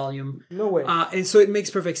kind of volume. No way. And so it makes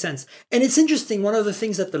perfect sense. And it's interesting. One of the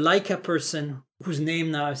things that the Leica person, whose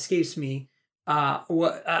name now escapes me, at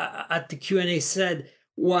the Q&A said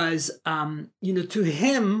was, to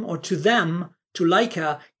him or to them, to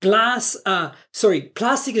Leica,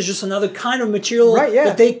 plastic is just another kind of material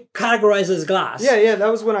that they categorize as glass. Yeah, that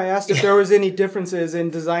was when I asked if there was any differences in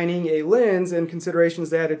designing a lens and considerations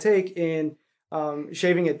they had to take in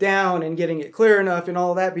shaving it down and getting it clear enough and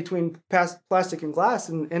all of that between plastic and glass.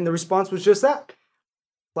 And the response was just that.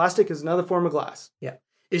 Plastic is another form of glass. Yeah,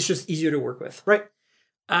 it's just easier to work with. Right.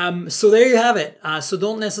 So there you have it. So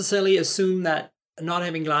don't necessarily assume that not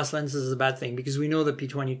having glass lenses is a bad thing, because we know the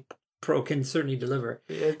P20 Pro can certainly deliver.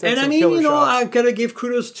 And I mean, I've got to give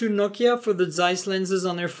kudos to Nokia for the Zeiss lenses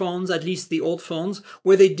on their phones, at least the old phones,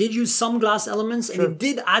 where they did use some glass elements and it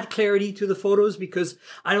did add clarity to the photos, because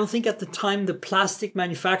I don't think at the time the plastic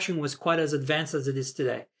manufacturing was quite as advanced as it is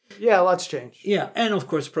today. Yeah, lots changed. Yeah, and of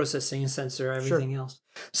course processing, sensor, everything else.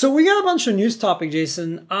 So we got a bunch of news topics,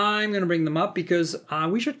 Jason. I'm going to bring them up because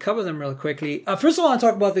we should cover them real quickly. First of all, I want to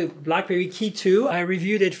talk about the BlackBerry KEY2. I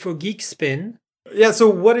reviewed it for Geekspin. Yeah, so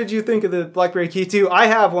what did you think of the BlackBerry KEY2? I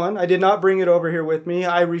have one. I did not bring it over here with me.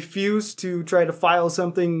 I refuse to try to file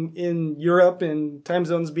something in Europe and time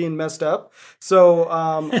zones being messed up. So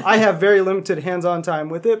I have very limited hands-on time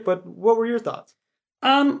with it, but what were your thoughts?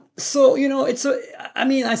 So,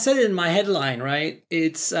 I said it in my headline, right?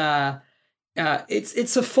 It's a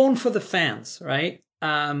phone for the fans, right?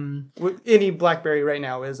 Any BlackBerry right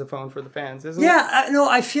now is a phone for the fans, isn't it? Yeah, no,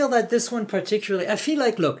 I feel that this one particularly, I feel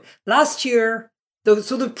like, look, last year,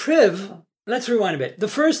 the Priv, let's rewind a bit. The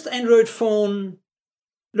first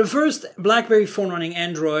BlackBerry phone running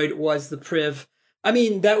Android was the Priv. I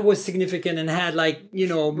mean, that was significant and had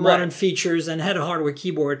modern features and had a hardware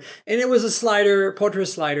keyboard. And it was a slider, portrait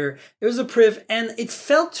slider. It was a Priv. And it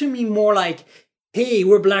felt to me more like, hey,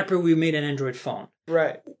 we're BlackBerry, we made an Android phone.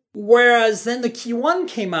 Right. Whereas then the KEY1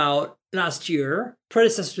 came out last year,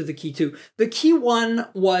 predecessor to the KEY2. The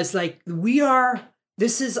KEY1 was like,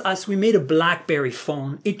 this is us, we made a BlackBerry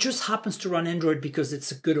phone. It just happens to run Android because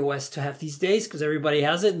it's a good OS to have these days, because everybody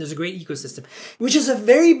has it and there's a great ecosystem. Which is a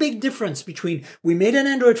very big difference between we made an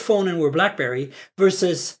Android phone and we're BlackBerry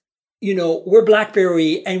versus, we're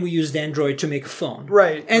BlackBerry and we used Android to make a phone.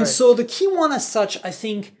 Right. And so the KEY1 as such, I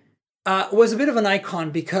think, was a bit of an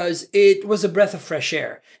icon because it was a breath of fresh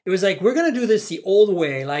air. It was like, we're going to do this the old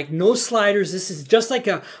way, like no sliders. This is just like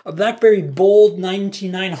a BlackBerry Bold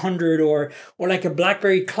 9900 or like a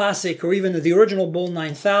BlackBerry Classic or even the original Bold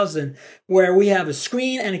 9000, where we have a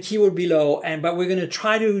screen and a keyboard below. But we're going to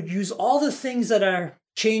try to use all the things that are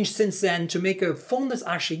changed since then to make a phone that's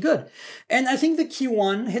actually good. And I think the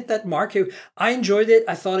Key1 hit that mark. I enjoyed it.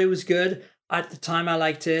 I thought it was good. At the time, I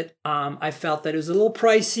liked it. I felt that it was a little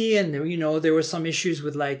pricey, and there were some issues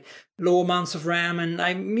with like low amounts of RAM. And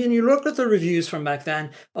I mean, you look at the reviews from back then,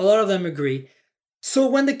 a lot of them agree. So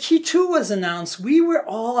when the Key2 was announced, we were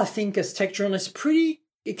all, I think, as tech journalists, pretty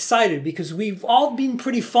excited because we've all been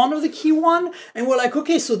pretty fond of the Key1, and we're like,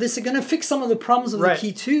 okay, so this is going to fix some of the problems of the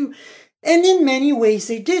Key2. And in many ways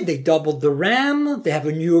they did. They doubled the RAM. They have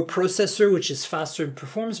a newer processor, which is faster and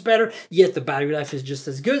performs better. Yet the battery life is just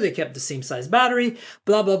as good. They kept the same size battery,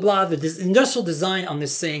 blah, blah, blah. The industrial design on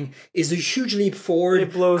this thing is a huge leap forward.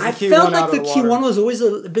 It blows the I Key1 felt like out the of the water. Key1 was always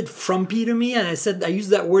a bit frumpy to me. And I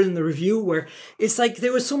used that word in the review, where it's like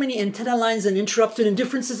there were so many antenna lines and interrupted and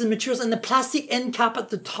differences in materials and the plastic end cap at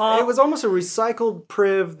the top. It was almost a recycled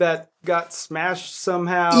priv that got smashed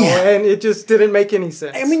somehow, and it just didn't make any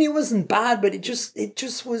sense. I mean, it wasn't bad, but it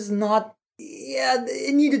just was not. Yeah,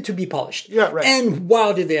 it needed to be polished. Yeah, right. And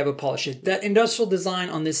wow, did they ever polish it? That industrial design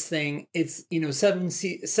on this thing, it's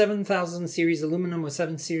 7000 series aluminum or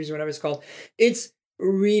 7 series or whatever it's called. It's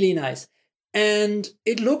really nice. And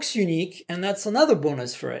it looks unique, and that's another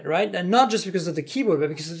bonus for it, right? And not just because of the keyboard, but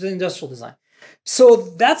because of the industrial design. So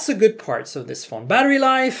that's the good parts of this phone. Battery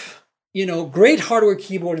life, great hardware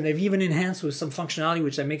keyboard, and they've even enhanced with some functionality,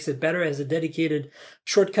 which makes it better as a dedicated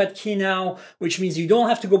shortcut key now, which means you don't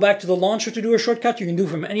have to go back to the launcher to do a shortcut. You can do it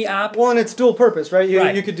from any app. Well, and it's dual purpose, right?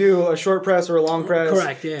 You could do a short press or a long press.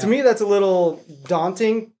 Correct, yeah. To me, that's a little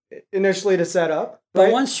daunting initially to set up. But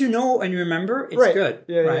right? once you know and you remember, it's good,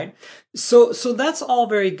 Yeah, right? Yeah. So that's all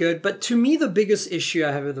very good. But to me, the biggest issue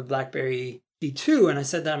I have with the BlackBerry KEY2, and I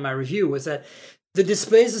said that in my review, was that the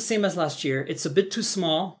display is the same as last year. It's a bit too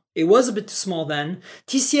small. It was a bit too small then.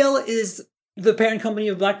 TCL is the parent company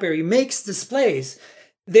of BlackBerry, makes displays.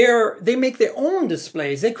 They make their own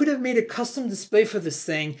displays. They could have made a custom display for this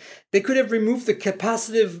thing. They could have removed the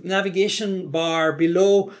capacitive navigation bar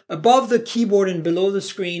above the keyboard and below the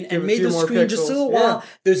screen, and made the screen just a little while.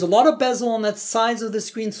 There's a lot of bezel on that sides of the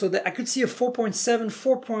screen, so that I could see a 4.7,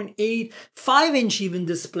 4.8, 5-inch even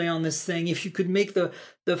display on this thing. If you could make the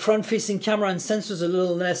front-facing camera and sensors a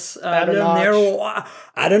little less narrow,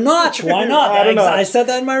 add a notch. Why not? I said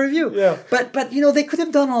that in my review. Yeah. But they could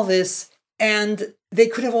have done all this. And they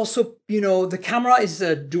could have also, the camera is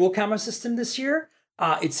a dual camera system this year.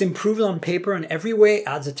 It's improved on paper in every way,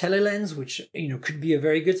 adds a telelens, which, could be a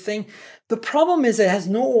very good thing. The problem is it has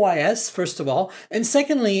no OIS, first of all. And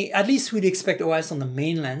secondly, at least we'd expect OIS on the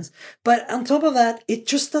main lens. But on top of that, it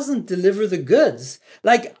just doesn't deliver the goods.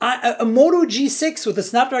 Like a Moto G6 with a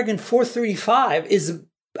Snapdragon 435 is,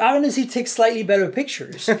 honestly, takes slightly better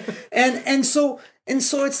pictures. and so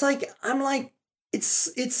it's like, I'm like,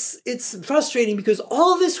 it's frustrating because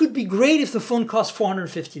all of this would be great if the phone cost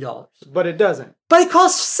 $450. But it doesn't. But it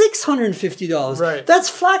costs $650. Right. That's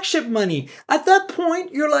flagship money. At that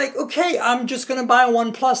point, you're like, okay, I'm just going to buy a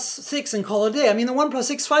OnePlus 6 and call it a day. I mean, the OnePlus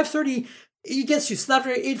 6 530, it gets you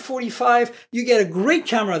Snapdragon 845. You get a great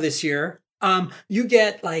camera this year. You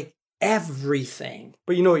get like everything.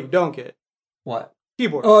 But you know what you don't get? What?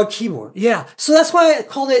 Keyboard. Oh, a keyboard. Yeah. So that's why I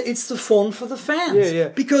called it's the phone for the fans. Yeah.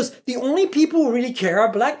 Because the only people who really care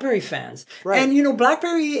are BlackBerry fans. Right. And,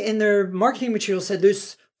 BlackBerry in their marketing material said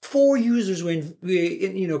there's 4 users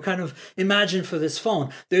we kind of imagine for this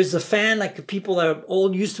phone. There's a fan, like people that are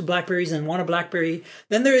all used to BlackBerries and want a BlackBerry.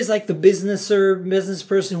 Then there is like the business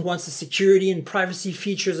person who wants the security and privacy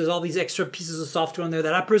features. There's all these extra pieces of software on there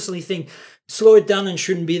that I personally think slow it down and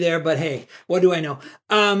shouldn't be there, but hey, what do I know?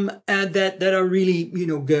 And that are really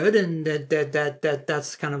good, and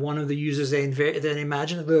that's kind of one of the users they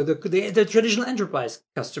imagine, the traditional enterprise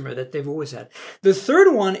customer that they've always had. The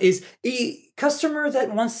third one is a customer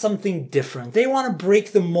that wants something different. They want to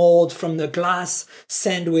break the mold from the glass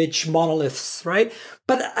sandwich monoliths, right?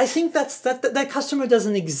 But I think that customer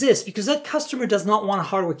doesn't exist because that customer does not want a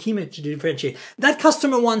hardware keymet to differentiate. That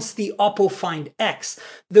customer wants the Oppo Find X,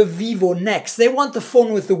 the Vivo Next. They want the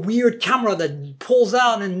phone with the weird camera that pulls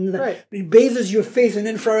out and it bathes your face in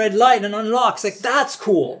infrared light and unlocks. Like, that's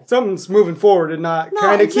cool. Something's moving forward and not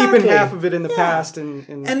kind of keeping half of it in the past.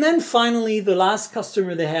 And then finally, the last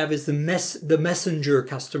customer they have is the messenger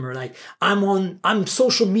customer. Like, I'm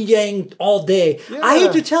social mediaing all day. Yeah. I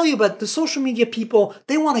hate to tell you, but the social media people,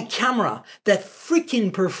 they want a camera that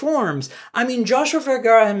freaking performs. I mean, Joshua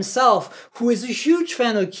Vergara himself, who is a huge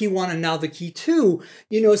fan of Key 1 and now the Key 2,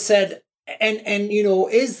 said, and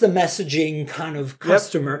is the messaging kind of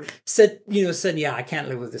customer, said, yeah, I can't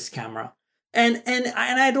live with this camera. And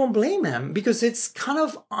I don't blame him, because it's kind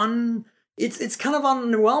of it's kind of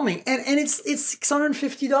underwhelming, and it's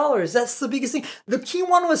 $650. That's the biggest thing. The Key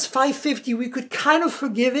 1 was $550. We could kind of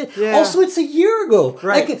forgive it. Yeah. Also, it's a year ago.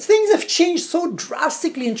 Right. Like, things have changed so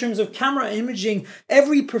drastically in terms of camera imaging,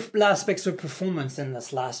 every aspects of performance in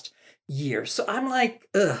this last year. So I'm like,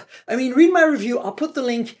 ugh. I mean, read my review. I'll put the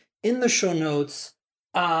link in the show notes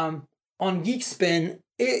on Geekspin.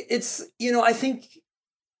 It's I think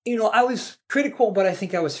I was critical, but I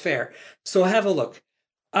think I was fair. So have a look.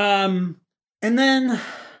 And then,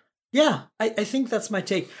 I think that's my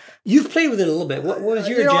take. You've played with it a little bit. What was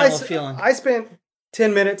your general feeling? I spent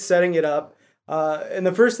 10 minutes setting it up. And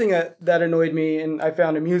the first thing that annoyed me and I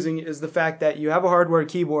found amusing is the fact that you have a hardware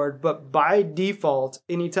keyboard, but by default,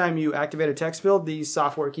 anytime you activate a text field, the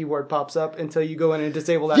software keyboard pops up until you go in and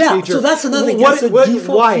disable that feature. Yeah, so that's another thing. That's a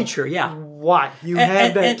default feature. Yeah. Why? You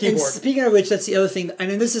have that keyboard. And speaking of which, that's the other thing. And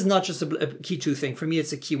this is not just a Key 2 thing. For me,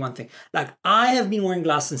 it's a Key 1 thing. Like, I have been wearing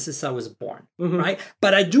glasses since I was born, right?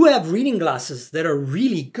 But I do have reading glasses that are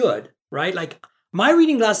really good, right? Like, my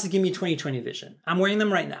reading glasses give me 20/20 vision. I'm wearing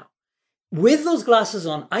them right now. With those glasses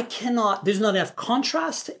on, there's not enough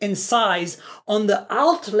contrast and size on the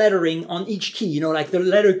alt lettering on each key. Like the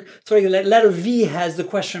letter V has the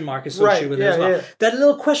question mark associated with it as well. Yeah. That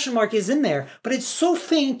little question mark is in there, but it's so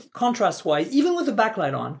faint contrast-wise, even with the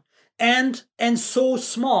backlight on, and so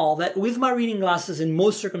small that with my reading glasses, in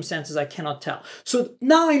most circumstances, I cannot tell. So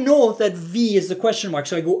now I know that V is the question mark.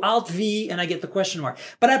 So I go Alt V and I get the question mark.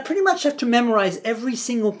 But I pretty much have to memorize every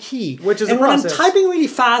single key. Which is and a when process. I'm typing really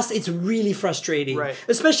fast, it's really frustrating. Right.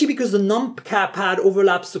 Especially because the numpad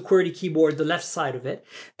overlaps the QWERTY keyboard, the left side of it.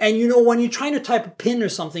 And when you're trying to type a pin or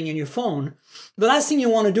something in your phone, the last thing you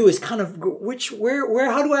want to do is kind of go,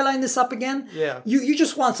 how do I line this up again? Yeah. You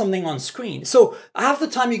just want something on screen. So half the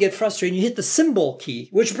time you get frustrated, you hit the symbol key,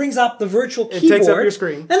 which brings up the virtual keyboard. It takes up your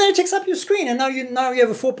screen. And then it takes up your screen. And now you have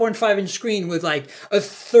a 4.5 inch screen with like a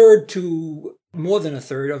third to more than a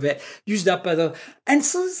third of it used up by and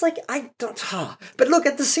so it's like, but look,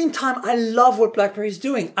 at the same time, I love what BlackBerry's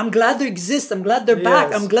doing. I'm glad they exist. I'm glad they're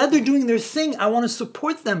back. I'm glad they're doing their thing. I want to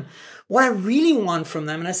support them. What I really want from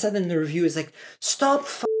them, and I said in the review, is like, stop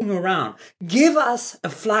f***ing around. Give us a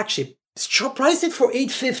flagship. Price it for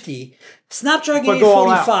 $850. Snapdragon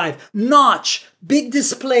 845. Notch. Big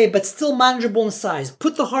display, but still manageable in size.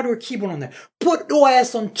 Put the hardware keyboard on there. Put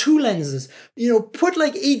OIS on 2 lenses. Put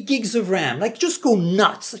like 8 gigs of RAM. Like, just go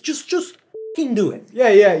nuts. Just f***ing do it.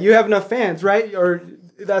 Yeah. You have enough fans, right? Or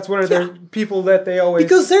that's one of their people that they always...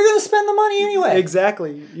 Because they're going to spend the money anyway.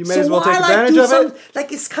 Exactly. You may as well take advantage of it.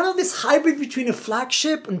 Like, it's kind of this hybrid between a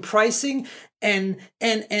flagship and pricing and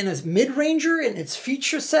a mid-ranger and its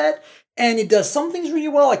feature set. And it does some things really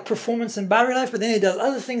well, like performance and battery life, but then it does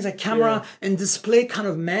other things like camera and display kind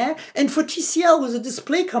of meh. And for TCL, was a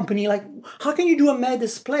display company, like, how can you do a meh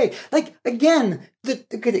display? Like, again, the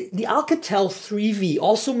Alcatel 3V,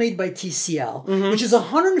 also made by TCL, which is a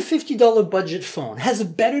 $150 budget phone, has a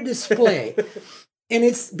better display. And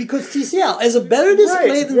it's because TCL has a better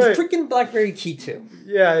display than the freaking BlackBerry KEY2.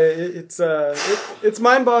 Yeah, it's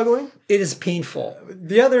mind-boggling. It is painful.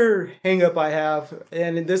 The other hang-up I have,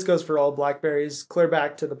 and this goes for all BlackBerries, clear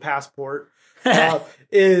back to the Passport,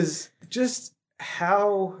 is just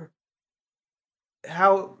how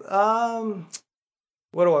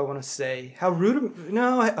what do I want to say? How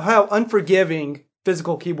unforgiving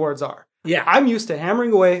physical keyboards are. Yeah. I'm used to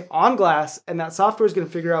hammering away on glass, and that software is going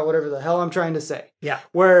to figure out whatever the hell I'm trying to say. Yeah.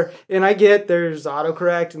 And I get there's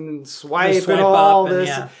autocorrect and swipe and all this.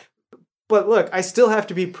 Yeah. But look, I still have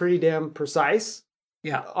to be pretty damn precise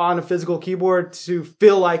on a physical keyboard to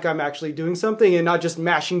feel like I'm actually doing something and not just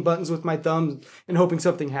mashing buttons with my thumb and hoping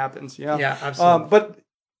something happens. Yeah, absolutely. But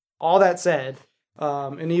all that said,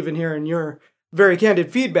 and even hearing your very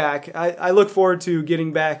candid feedback, I look forward to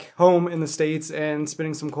getting back home in the States and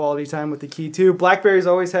spending some quality time with the Key 2. BlackBerries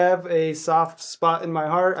always have a soft spot in my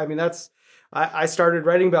heart. I mean, I started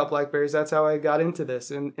writing about BlackBerries. That's how I got into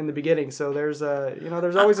this in the beginning. So there's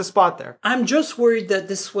always a spot there. I'm just worried that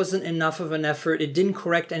this wasn't enough of an effort. It didn't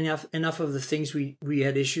correct enough of the things we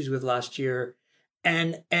had issues with last year.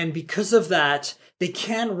 and because of that, they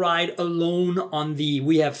can't ride alone on the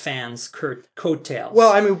we have fans coattails.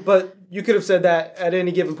 Well, I mean, but you could have said that at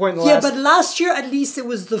any given point in the last. Yeah, but last year at least it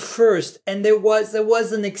was the first, and there was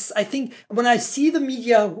I think when I see the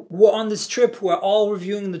media who are on this trip who are all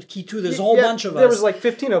reviewing the KEY2, there's a whole bunch of us. There was like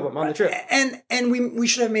 15 of them on the trip, and we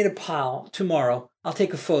should have made a pile tomorrow. I'll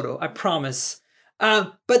take a photo, I promise.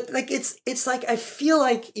 But like it's like I feel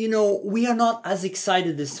like we are not as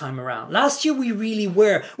excited this time around. Last year we really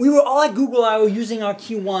were. We were all at Google I/O using our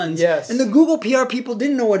Q1s, yes, and the Google PR people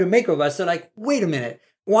didn't know what to make of us. They're like, wait a minute,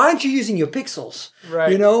 why aren't you using your pixels?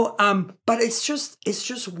 Right. But it's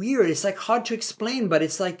just weird. It's like hard to explain. But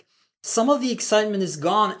it's like some of the excitement is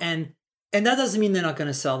gone, and that doesn't mean they're not going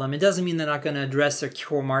to sell them. It doesn't mean they're not going to address their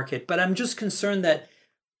core market. But I'm just concerned that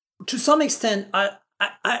to some extent, I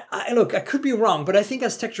look, I could be wrong, but I think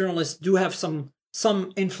as tech journalists do have some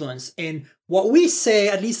influence in what we say,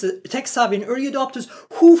 at least the tech savvy and early adopters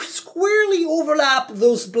who squarely overlap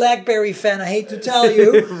those BlackBerry fan, I hate to tell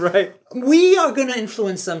you. Right. We are going to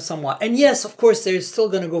influence them somewhat. And yes, of course, they're still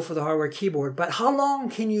going to go for the hardware keyboard, but how long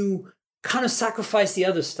can you kind of sacrifice the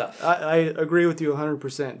other stuff? I agree with you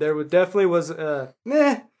 100%. There definitely was a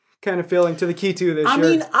kind of feeling to the KEY2 this year. I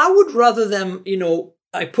mean, I would rather them,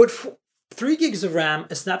 I put 3 gigs of RAM,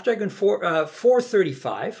 a Snapdragon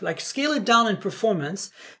 435, like scale it down in performance,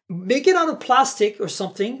 make it out of plastic or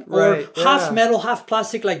something, or half metal, half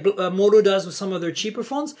plastic like Moto does with some of their cheaper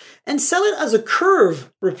phones, and sell it as a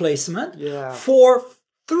curve replacement for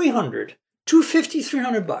 $300.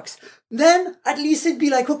 $250-$300. Then at least it'd be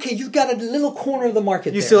like, okay, you've got a little corner of the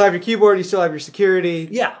market. You still have your keyboard, you still have your security.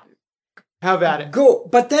 Yeah. Have at it. Go.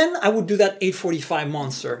 But then I would do that 845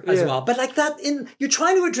 monster as well. But like that, you're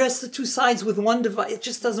trying to address the two sides with one device. It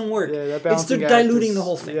just doesn't work. Yeah, that it's diluting the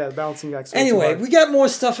whole thing. Yeah, the balancing act. Anyway, we got more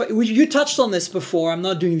stuff. You touched on this before. I'm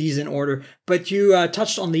not doing these in order, but you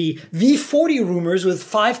touched on the V40 rumors with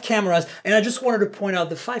 5 cameras. And I just wanted to point out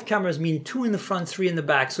the 5 cameras mean 2 in the front, 3 in the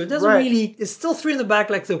back. So it doesn't really, it's still 3 in the back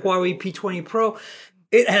like the Huawei P20 Pro.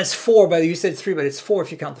 It has 4, but you said 3, but it's 4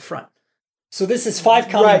 if you count the front. So this is 5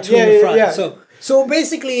 counting 2 in the front. Yeah. So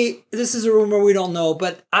basically, this is a rumor we don't know,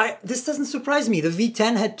 but this doesn't surprise me. The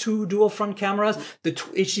V10 had 2 dual front cameras. The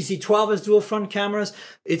HTC 12 has dual front cameras.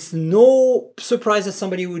 It's no surprise that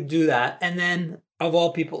somebody would do that. And then, of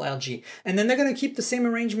all people, LG. And then they're going to keep the same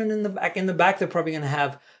arrangement in the back. In the back, they're probably going to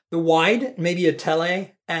have the wide, maybe a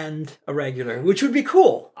tele, and a regular, which would be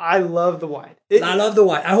cool. I love the wide. I love the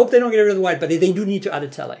wide. I hope they don't get rid of the wide, but they do need to add a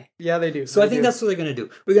tele. Yeah, they do. So I think that's what they're going to do.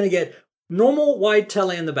 We're going to get normal wide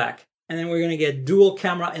tele in the back, and then we're going to get dual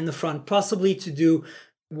camera in the front, possibly to do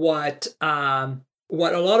what a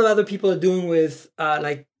lot of other people are doing with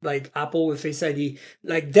like Apple with Face ID,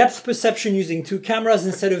 like depth perception using 2 cameras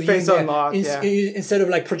instead of Face unlock, instead of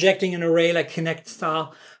like projecting an array like Kinect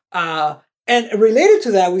style. And related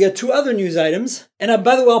to that, we got 2 other news items. And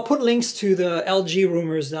by the way, I'll put links to the LG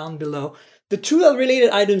rumors down below. The 2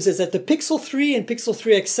 related items is that the Pixel 3 and Pixel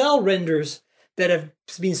 3 XL renders that have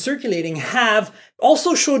been circulating have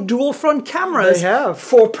also showed dual front cameras. They have.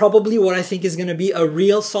 For probably what I think is going to be a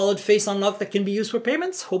real solid face unlock that can be used for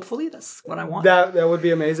payments. Hopefully, that's what I want. That would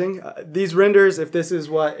be amazing. These renders, if this is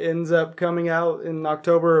what ends up coming out in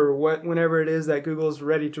October or whenever it is that Google's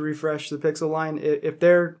ready to refresh the Pixel line, if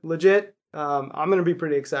they're legit, I'm going to be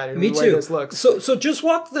pretty excited. Me the too. Way this looks. So just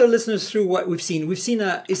walk the listeners through what we've seen. We've seen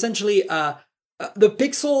essentially the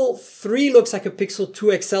Pixel 3 looks like a Pixel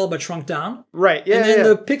 2 XL but shrunk down. Right. Yeah. And then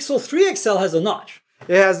the Pixel 3 XL has a notch.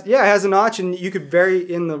 It has a notch, and you could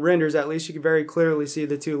in the renders at least, you could very clearly see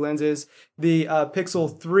the 2 lenses. The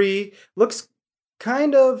Pixel 3 looks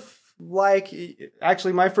kind of like,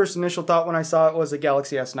 actually my first initial thought when I saw it was a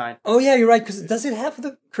Galaxy S9. Oh yeah, you're right, because does it have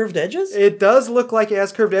the curved edges? It does look like it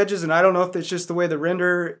has curved edges, and I don't know if it's just the way the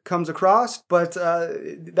render comes across, but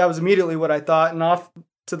that was immediately what I thought. And off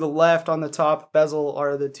to the left on the top bezel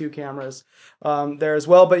are the 2 cameras there as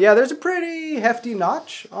well. But yeah, there's a pretty hefty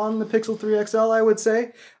notch on the Pixel 3 XL, I would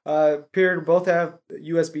say. Appear to both have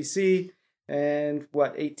USB-C and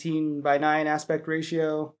 18:9 aspect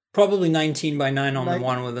ratio. Probably 19:9 on the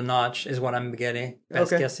one with the notch is what I'm guessing.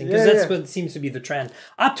 Guessing, because that's what seems to be the trend.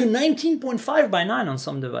 Up to 19.5:9 on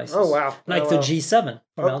some devices. Oh wow! Like the G7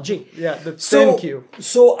 from LG. Yeah, the ThinQ.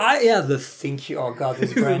 The ThinQ. Oh god,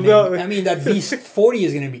 this branding. I mean, that V40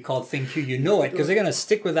 is going to be called ThinQ. You know it, because they're going to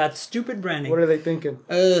stick with that stupid branding. What are they thinking?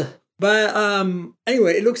 But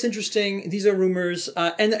anyway, it looks interesting. These are rumors,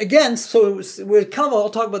 and again, so we're kind of all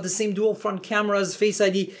talking about the same dual front cameras, Face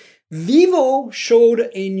ID. Vivo showed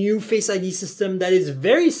a new Face ID system that is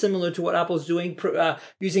very similar to what Apple's doing,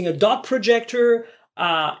 using a dot projector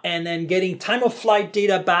and then getting time of flight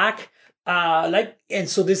data back And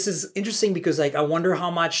so this is interesting because like I wonder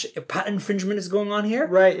how much patent infringement is going on here.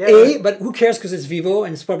 Right. Yeah, A, right. but who cares because it's Vivo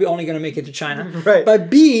and it's probably only going to make it to China. Right. But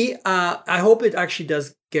B, I hope it actually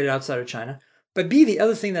does get it outside of China. But B, the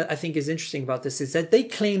other thing that I think is interesting about this is that they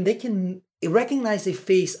claim they can recognize a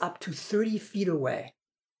face up to 30 feet away.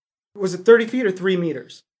 Was it 30 feet or 3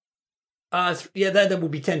 meters? Yeah, that would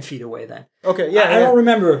be 10 feet away then. Okay, yeah. I don't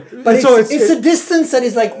remember. But So it's a distance that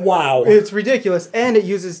is like, wow. It's ridiculous. And it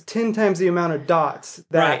uses 10 times the amount of dots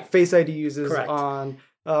that Right. Face ID uses Correct. on,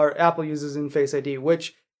 or Apple uses in Face ID,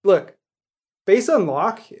 which, look, Face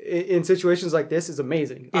Unlock in situations like this is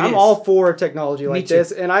amazing. I'm all for technology like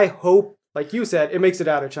this, and I hope, like you said, it makes it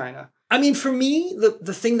out of China. I mean, for me,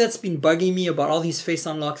 the thing that's been bugging me about all these Face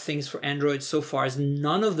Unlock things for Android so far is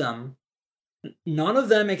none of them,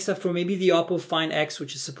 except for maybe the Oppo Find X,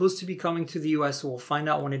 which is supposed to be coming to the US, so we'll find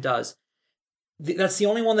out when it does. That's the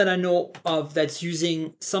only one that I know of that's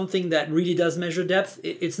using something that really does measure depth.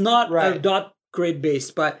 It's not a dot grid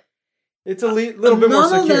based, but it's a little bit more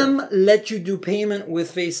secure. None of them let you do payment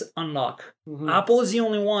with Face Unlock. Mm-hmm. Apple is the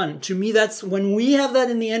only one. To me, that's when we have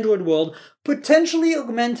that in the Android world, potentially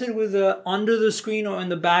augmented with a under the screen or in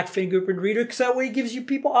the back fingerprint reader, because that way it gives you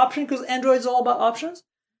people option, because Android's all about options.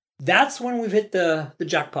 That's when we've hit the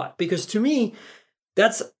jackpot. Because to me,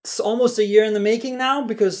 that's almost a year in the making now,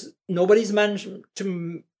 because nobody's managed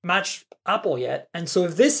to match Apple yet. And so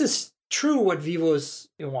if this is true, what Vivo's,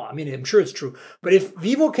 well, I mean, I'm sure it's true, but if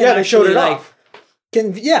Vivo can they showed it off.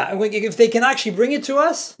 If they can actually bring it to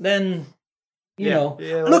us, then, you know,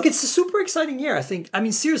 look, it's a super exciting year, I think. I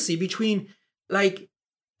mean, seriously, between like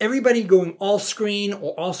everybody going all screen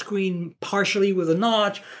or all screen partially with a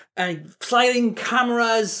notch and sliding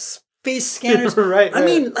cameras, face scanners. I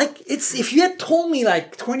mean, like, it's, if you had told me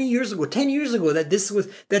like 10 years ago,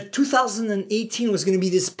 that 2018 was going to be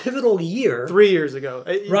this pivotal year. 3 years ago.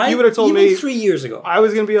 Right? You would have told Even me 3 years ago. I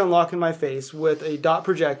was going to be unlocking my face with a dot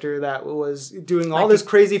projector that was doing all this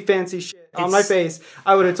crazy fancy shit on my face.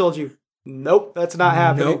 I would have told you, nope, that's not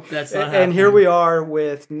happening. Nope, that's not happening. And here we are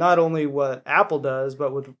with not only what Apple does,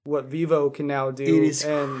 but with what Vivo can now do. It is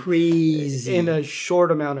crazy. In a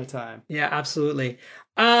short amount of time. Yeah, absolutely.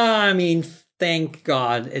 I mean, thank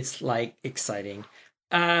God, it's like exciting.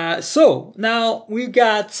 So now we've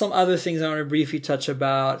got some other things I want to briefly touch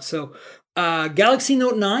about. So Galaxy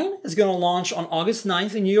Note 9 is going to launch on August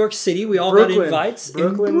 9th in New York City. We all got invites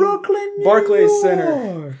in Brooklyn, New Barclays York.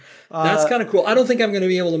 Center. That's kind of cool. I don't think I'm going to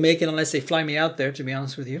be able to make it unless they fly me out there, to be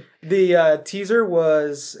honest with you. The teaser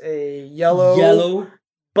was a yellow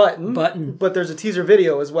button, but there's a teaser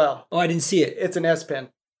video as well. Oh, I didn't see it. It's an S Pen.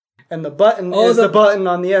 And the button is the button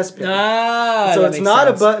on the S Pen. So it's not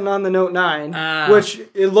a button on the Note 9, which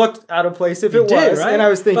it looked out of place if it was. Right? And I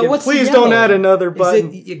was thinking, please don't add another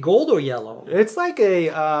button. Is it gold or yellow? It's like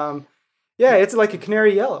it's like a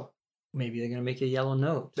canary yellow. Maybe they're going to make a yellow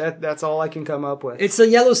Note. That's all I can come up with. It's a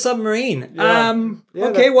yellow submarine.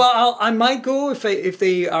 Okay, well, I might go if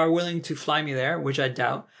they are willing to fly me there, which I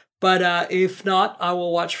doubt. But if not, I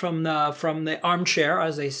will watch from the armchair,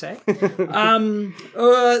 as they say. And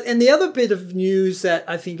the other bit of news that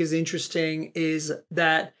I think is interesting is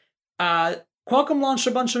that Qualcomm launched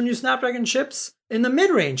a bunch of new Snapdragon chips in the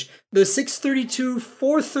mid-range. The 632,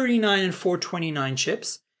 439, and 429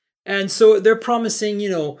 chips. And so they're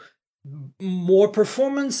promising, more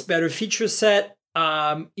performance, better feature set.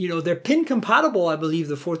 They're pin compatible, I believe,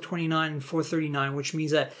 the 429 and 439, which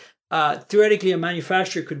means that theoretically, a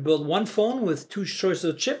manufacturer could build one phone with two choices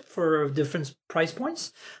of chip for different price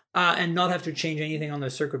points and not have to change anything on their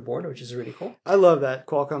circuit board, which is really cool. I love that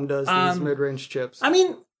Qualcomm does these mid-range chips. I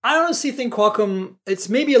mean, I honestly think Qualcomm, it's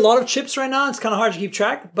maybe a lot of chips right now. It's kind of hard to keep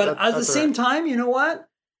track. But at the same time, you know what?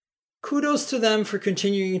 Kudos to them for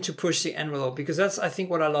continuing to push the envelope, because that's, I think,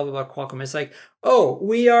 what I love about Qualcomm. It's like,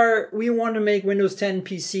 we want to make Windows 10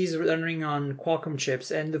 PCs running on Qualcomm chips,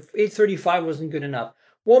 and the 835 wasn't good enough.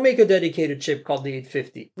 We'll make a dedicated chip called the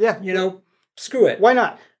 850. Yeah. Screw it. Why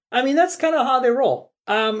not? I mean, that's kind of how they roll.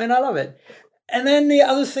 And I love it. And then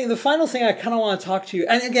the final thing I kind of want to talk to you,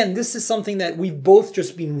 and again, this is something that we've both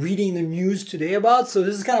just been reading the news today about, so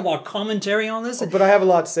this is kind of our commentary on this. But I have a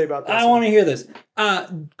lot to say about this. I want to hear this.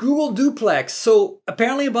 Google Duplex. So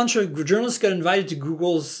apparently a bunch of journalists got invited to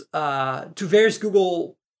Google's, to various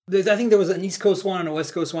Google, I think there was an East Coast one and a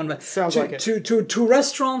West Coast one, but sounds like it. To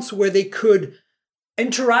restaurants where they could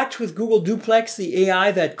interact with Google Duplex, the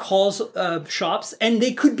AI that calls shops, and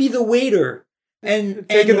they could be the waiter and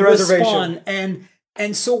taking the reservation.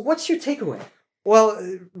 And so, what's your takeaway?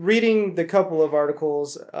 Well, reading the couple of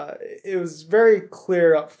articles, it was very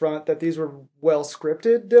clear up front that these were well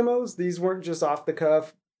scripted demos. These weren't just off the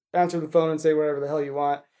cuff, answer the phone and say whatever the hell you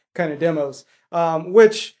want. kind of demos,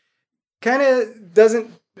 which kind of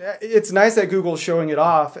doesn't. It's nice that Google's showing it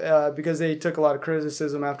off because they took a lot of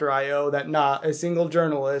criticism after I/O that not a single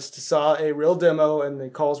journalist saw a real demo and the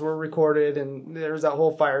calls were recorded, and there was that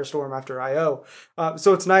whole firestorm after I/O.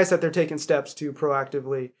 So it's nice that they're taking steps to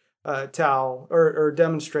proactively tell or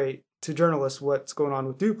demonstrate to journalists what's going on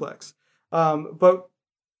with duplex. But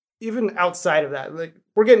even outside of that, like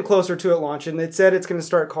we're getting closer to it launching. It said it's going to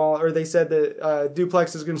start calling, or they said that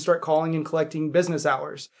duplex is going to start calling and collecting business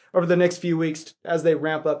hours over the next few weeks as they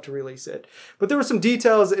ramp up to release it. But there were some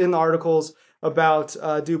details in the articles about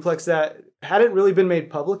duplex that hadn't really been made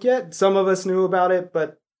public yet. Some of us knew about it,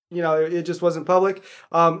 but it just wasn't public,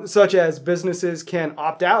 such as businesses can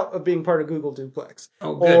opt out of being part of Google Duplex.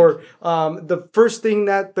 Oh, good. Or the first thing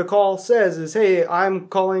that the call says is, hey, I'm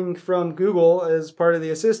calling from Google as part of the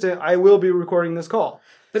assistant. I will be recording this call.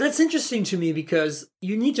 But that's interesting to me because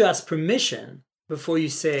you need to ask permission before you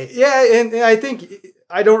say... Yeah, and I think,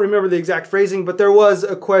 I don't remember the exact phrasing, but there was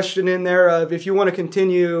a question in there of, if you want to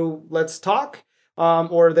continue, let's talk.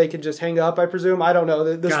 Or they could just hang up, I presume. I don't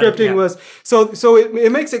know. The scripting was... So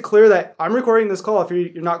it makes it clear that I'm recording this call. If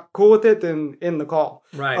you're not cool with it, then end the call.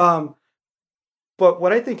 Right. But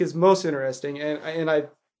what I think is most interesting, and I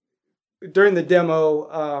during the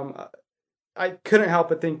demo, I couldn't help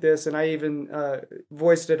but think this, and I even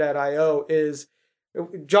voiced it at I/O, is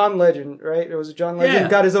John Legend, right? It was John Legend,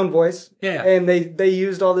 got his own voice. Yeah. And they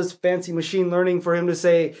used all this fancy machine learning for him to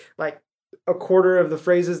say, like, a quarter of the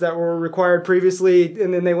phrases that were required previously,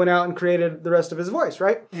 and then they went out and created the rest of his voice,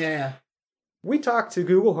 right? Yeah. We talk to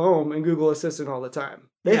Google Home and Google Assistant all the time.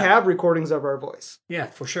 They have recordings of our voice. Yeah,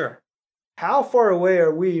 for sure. How far away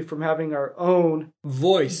are we from having our own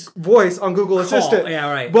voice on Google Assistant?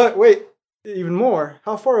 Yeah, right. But wait, even more,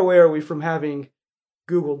 how far away are we from having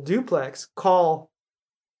Google Duplex call,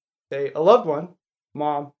 say, a loved one,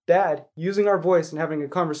 mom, dad, using our voice and having a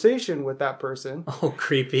conversation with that person? Oh,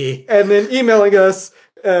 creepy. And then emailing us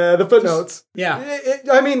the footnotes. Yeah.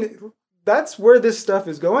 I mean, that's where this stuff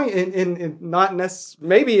is going. And not necessarily,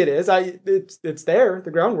 maybe it is. It's there.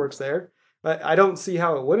 The groundwork's there. I don't see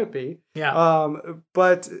how it wouldn't be. Yeah.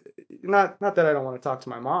 But not that I don't want to talk to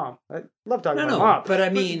my mom. I love talking to my mom. But I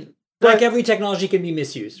mean, like every technology can be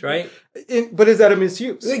misused, right? But is that a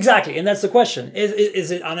misuse? Exactly. And that's the question. Is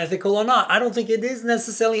it unethical or not? I don't think it is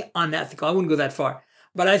necessarily unethical. I wouldn't go that far.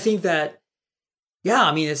 But I think that,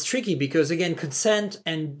 I mean, it's tricky because, again, consent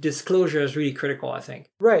and disclosure is really critical, I think.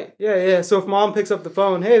 Right. Yeah. So if mom picks up the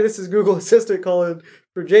phone, hey, this is Google Assistant calling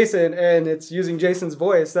for Jason, and it's using Jason's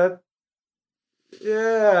voice, Weird.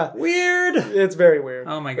 It's very weird.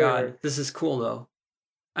 Oh my God. Weird. This is cool, though.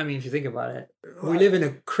 I mean, if you think about it, we live in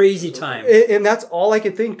a crazy time. And that's all I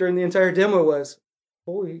could think during the entire demo was,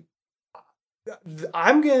 holy,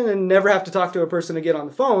 I'm going to never have to talk to a person again on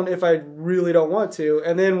the phone if I really don't want to.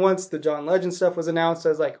 And then once the John Legend stuff was announced, I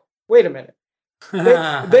was like, wait a minute.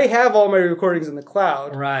 They have all my recordings in the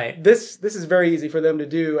cloud. Right. This is very easy for them to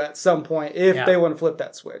do at some point if they want to flip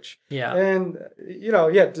that switch. Yeah. And,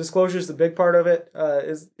 disclosure is the big part of it.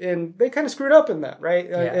 And they kind of screwed up in that,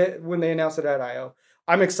 right? When they announced it at I/O.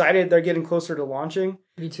 I'm excited they're getting closer to launching.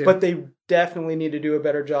 Me too. But they definitely need to do a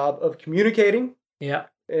better job of communicating. Yeah.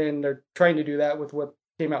 And they're trying to do that with what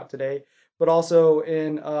came out today. But also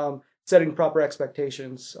in setting proper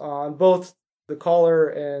expectations on both the caller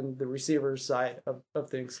and the receiver's side of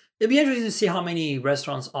things. It'd be interesting to see how many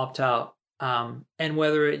restaurants opt out and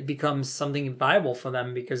whether it becomes something viable for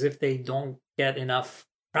them, because if they don't get enough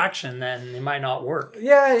traction, then it might not work.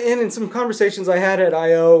 Yeah, and in some conversations I had at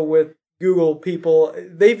I/O with Google people,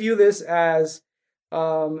 they view this as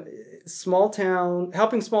helping small town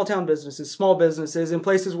businesses, small businesses in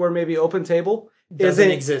places where maybe OpenTable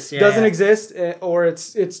doesn't exist, or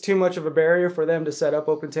it's too much of a barrier for them to set up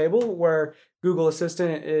OpenTable, where Google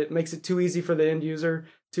Assistant, it makes it too easy for the end user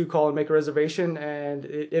to call and make a reservation, and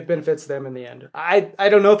it benefits them in the end. I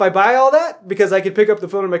don't know if I buy all that, because I could pick up the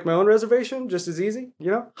phone and make my own reservation just as easy,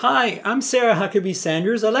 Hi, I'm Sarah Huckabee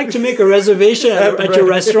Sanders. I'd like to make a reservation at your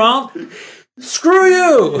restaurant. Screw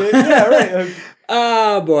you! Yeah, right.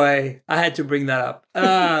 Oh, boy. I had to bring that up.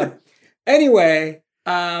 Anyway,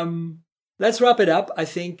 let's wrap it up. I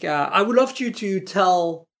think I would love you to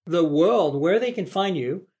tell the world where they can find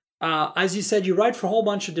you. As you said, you write for a whole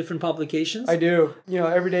bunch of different publications. I do.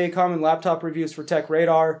 Everyday common laptop reviews for Tech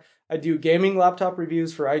Radar. I do gaming laptop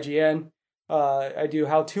reviews for IGN. I do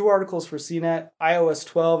how-to articles for CNET. iOS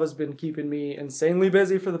 12 has been keeping me insanely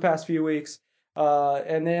busy for the past few weeks.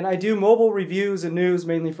 And then I do mobile reviews and news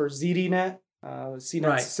mainly for ZDNet,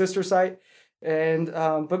 CNET's sister site. And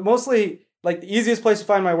but mostly like the easiest place to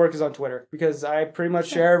find my work is on Twitter because I pretty much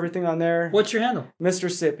share everything on there. What's your handle? Mr.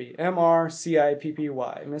 Sippy. MrCippy.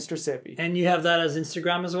 Mr. Sippy. And you have that as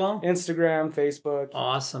Instagram as well? Instagram, Facebook.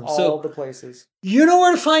 Awesome. All the places. You know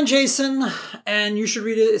where to find Jason, and you should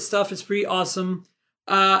read his stuff. It's pretty awesome.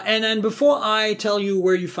 And then before I tell you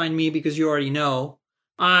where you find me, because you already know,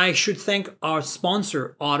 I should thank our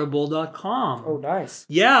sponsor, Audible.com. Oh, nice.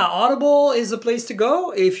 Yeah, Audible is a place to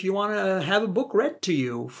go if you want to have a book read to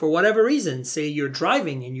you for whatever reason. Say you're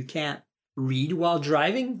driving and you can't read while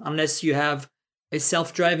driving unless you have a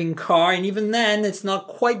self-driving car. And even then, it's not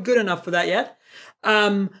quite good enough for that yet.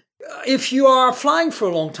 If you are flying for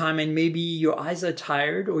a long time and maybe your eyes are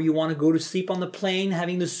tired or you want to go to sleep on the plane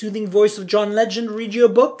having the soothing voice of John Legend read you a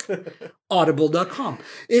book, Audible.com.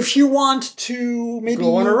 If you want to maybe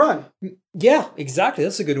go on a run. Yeah, exactly.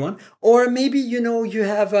 That's a good one. Or maybe, you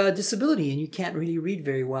have a disability and you can't really read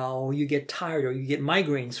very well, or you get tired or you get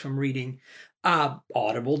migraines from reading.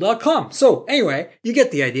 Audible.com. So anyway, you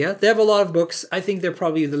get the idea. They have a lot of books. I think they're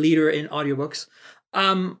probably the leader in audiobooks.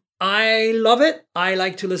 I love it. I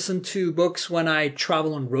like to listen to books when I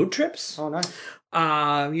travel on road trips. Oh, nice.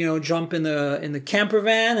 Jump in the camper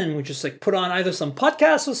van and we just like put on either some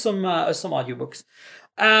podcasts or some audiobooks.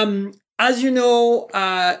 As you know,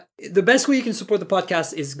 the best way you can support the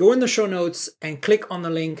podcast is go in the show notes and click on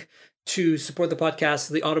the link to support the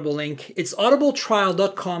podcast, the Audible link. It's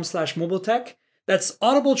audibletrial.com/mobiletech. That's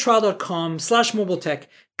audibletrial.com/mobiletech.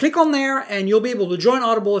 Click on there and you'll be able to join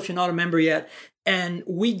Audible if you're not a member yet. And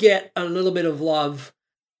we get a little bit of love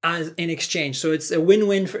in exchange. So it's a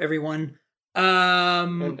win-win for everyone.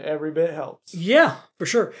 And every bit helps. Yeah, for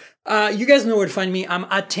sure. You guys know where to find me. I'm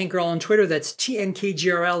at Tankgirl on Twitter. That's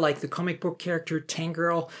TNKGRL, like the comic book character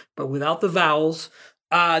Tankgirl, but without the vowels.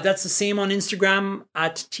 That's the same on Instagram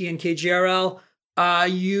at TNKGRL.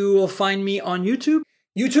 You will find me on YouTube,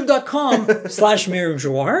 youtube.com/Miriam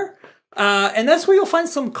Jouar. And that's where you'll find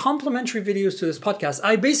some complimentary videos to this podcast.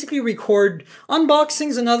 I basically record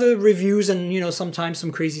unboxings and other reviews and, sometimes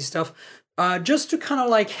some crazy stuff, just to kind of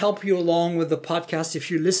like help you along with the podcast.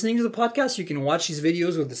 If you're listening to the podcast, you can watch these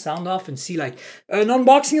videos with the sound off and see like an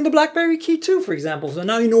unboxing of the BlackBerry KEY2, for example. So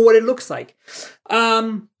now you know what it looks like.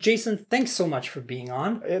 Jason, thanks so much for being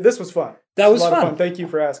on. This was fun. That was a lot fun. of fun. Thank you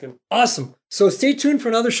for asking. Awesome. So stay tuned for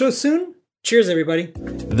another show soon. Cheers, everybody.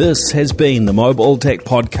 This has been the Mobile Tech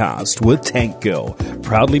Podcast with Tank Girl,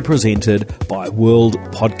 proudly presented by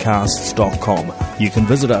worldpodcasts.com. You can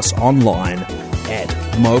visit us online at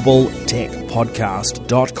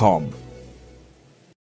mobiletechpodcast.com.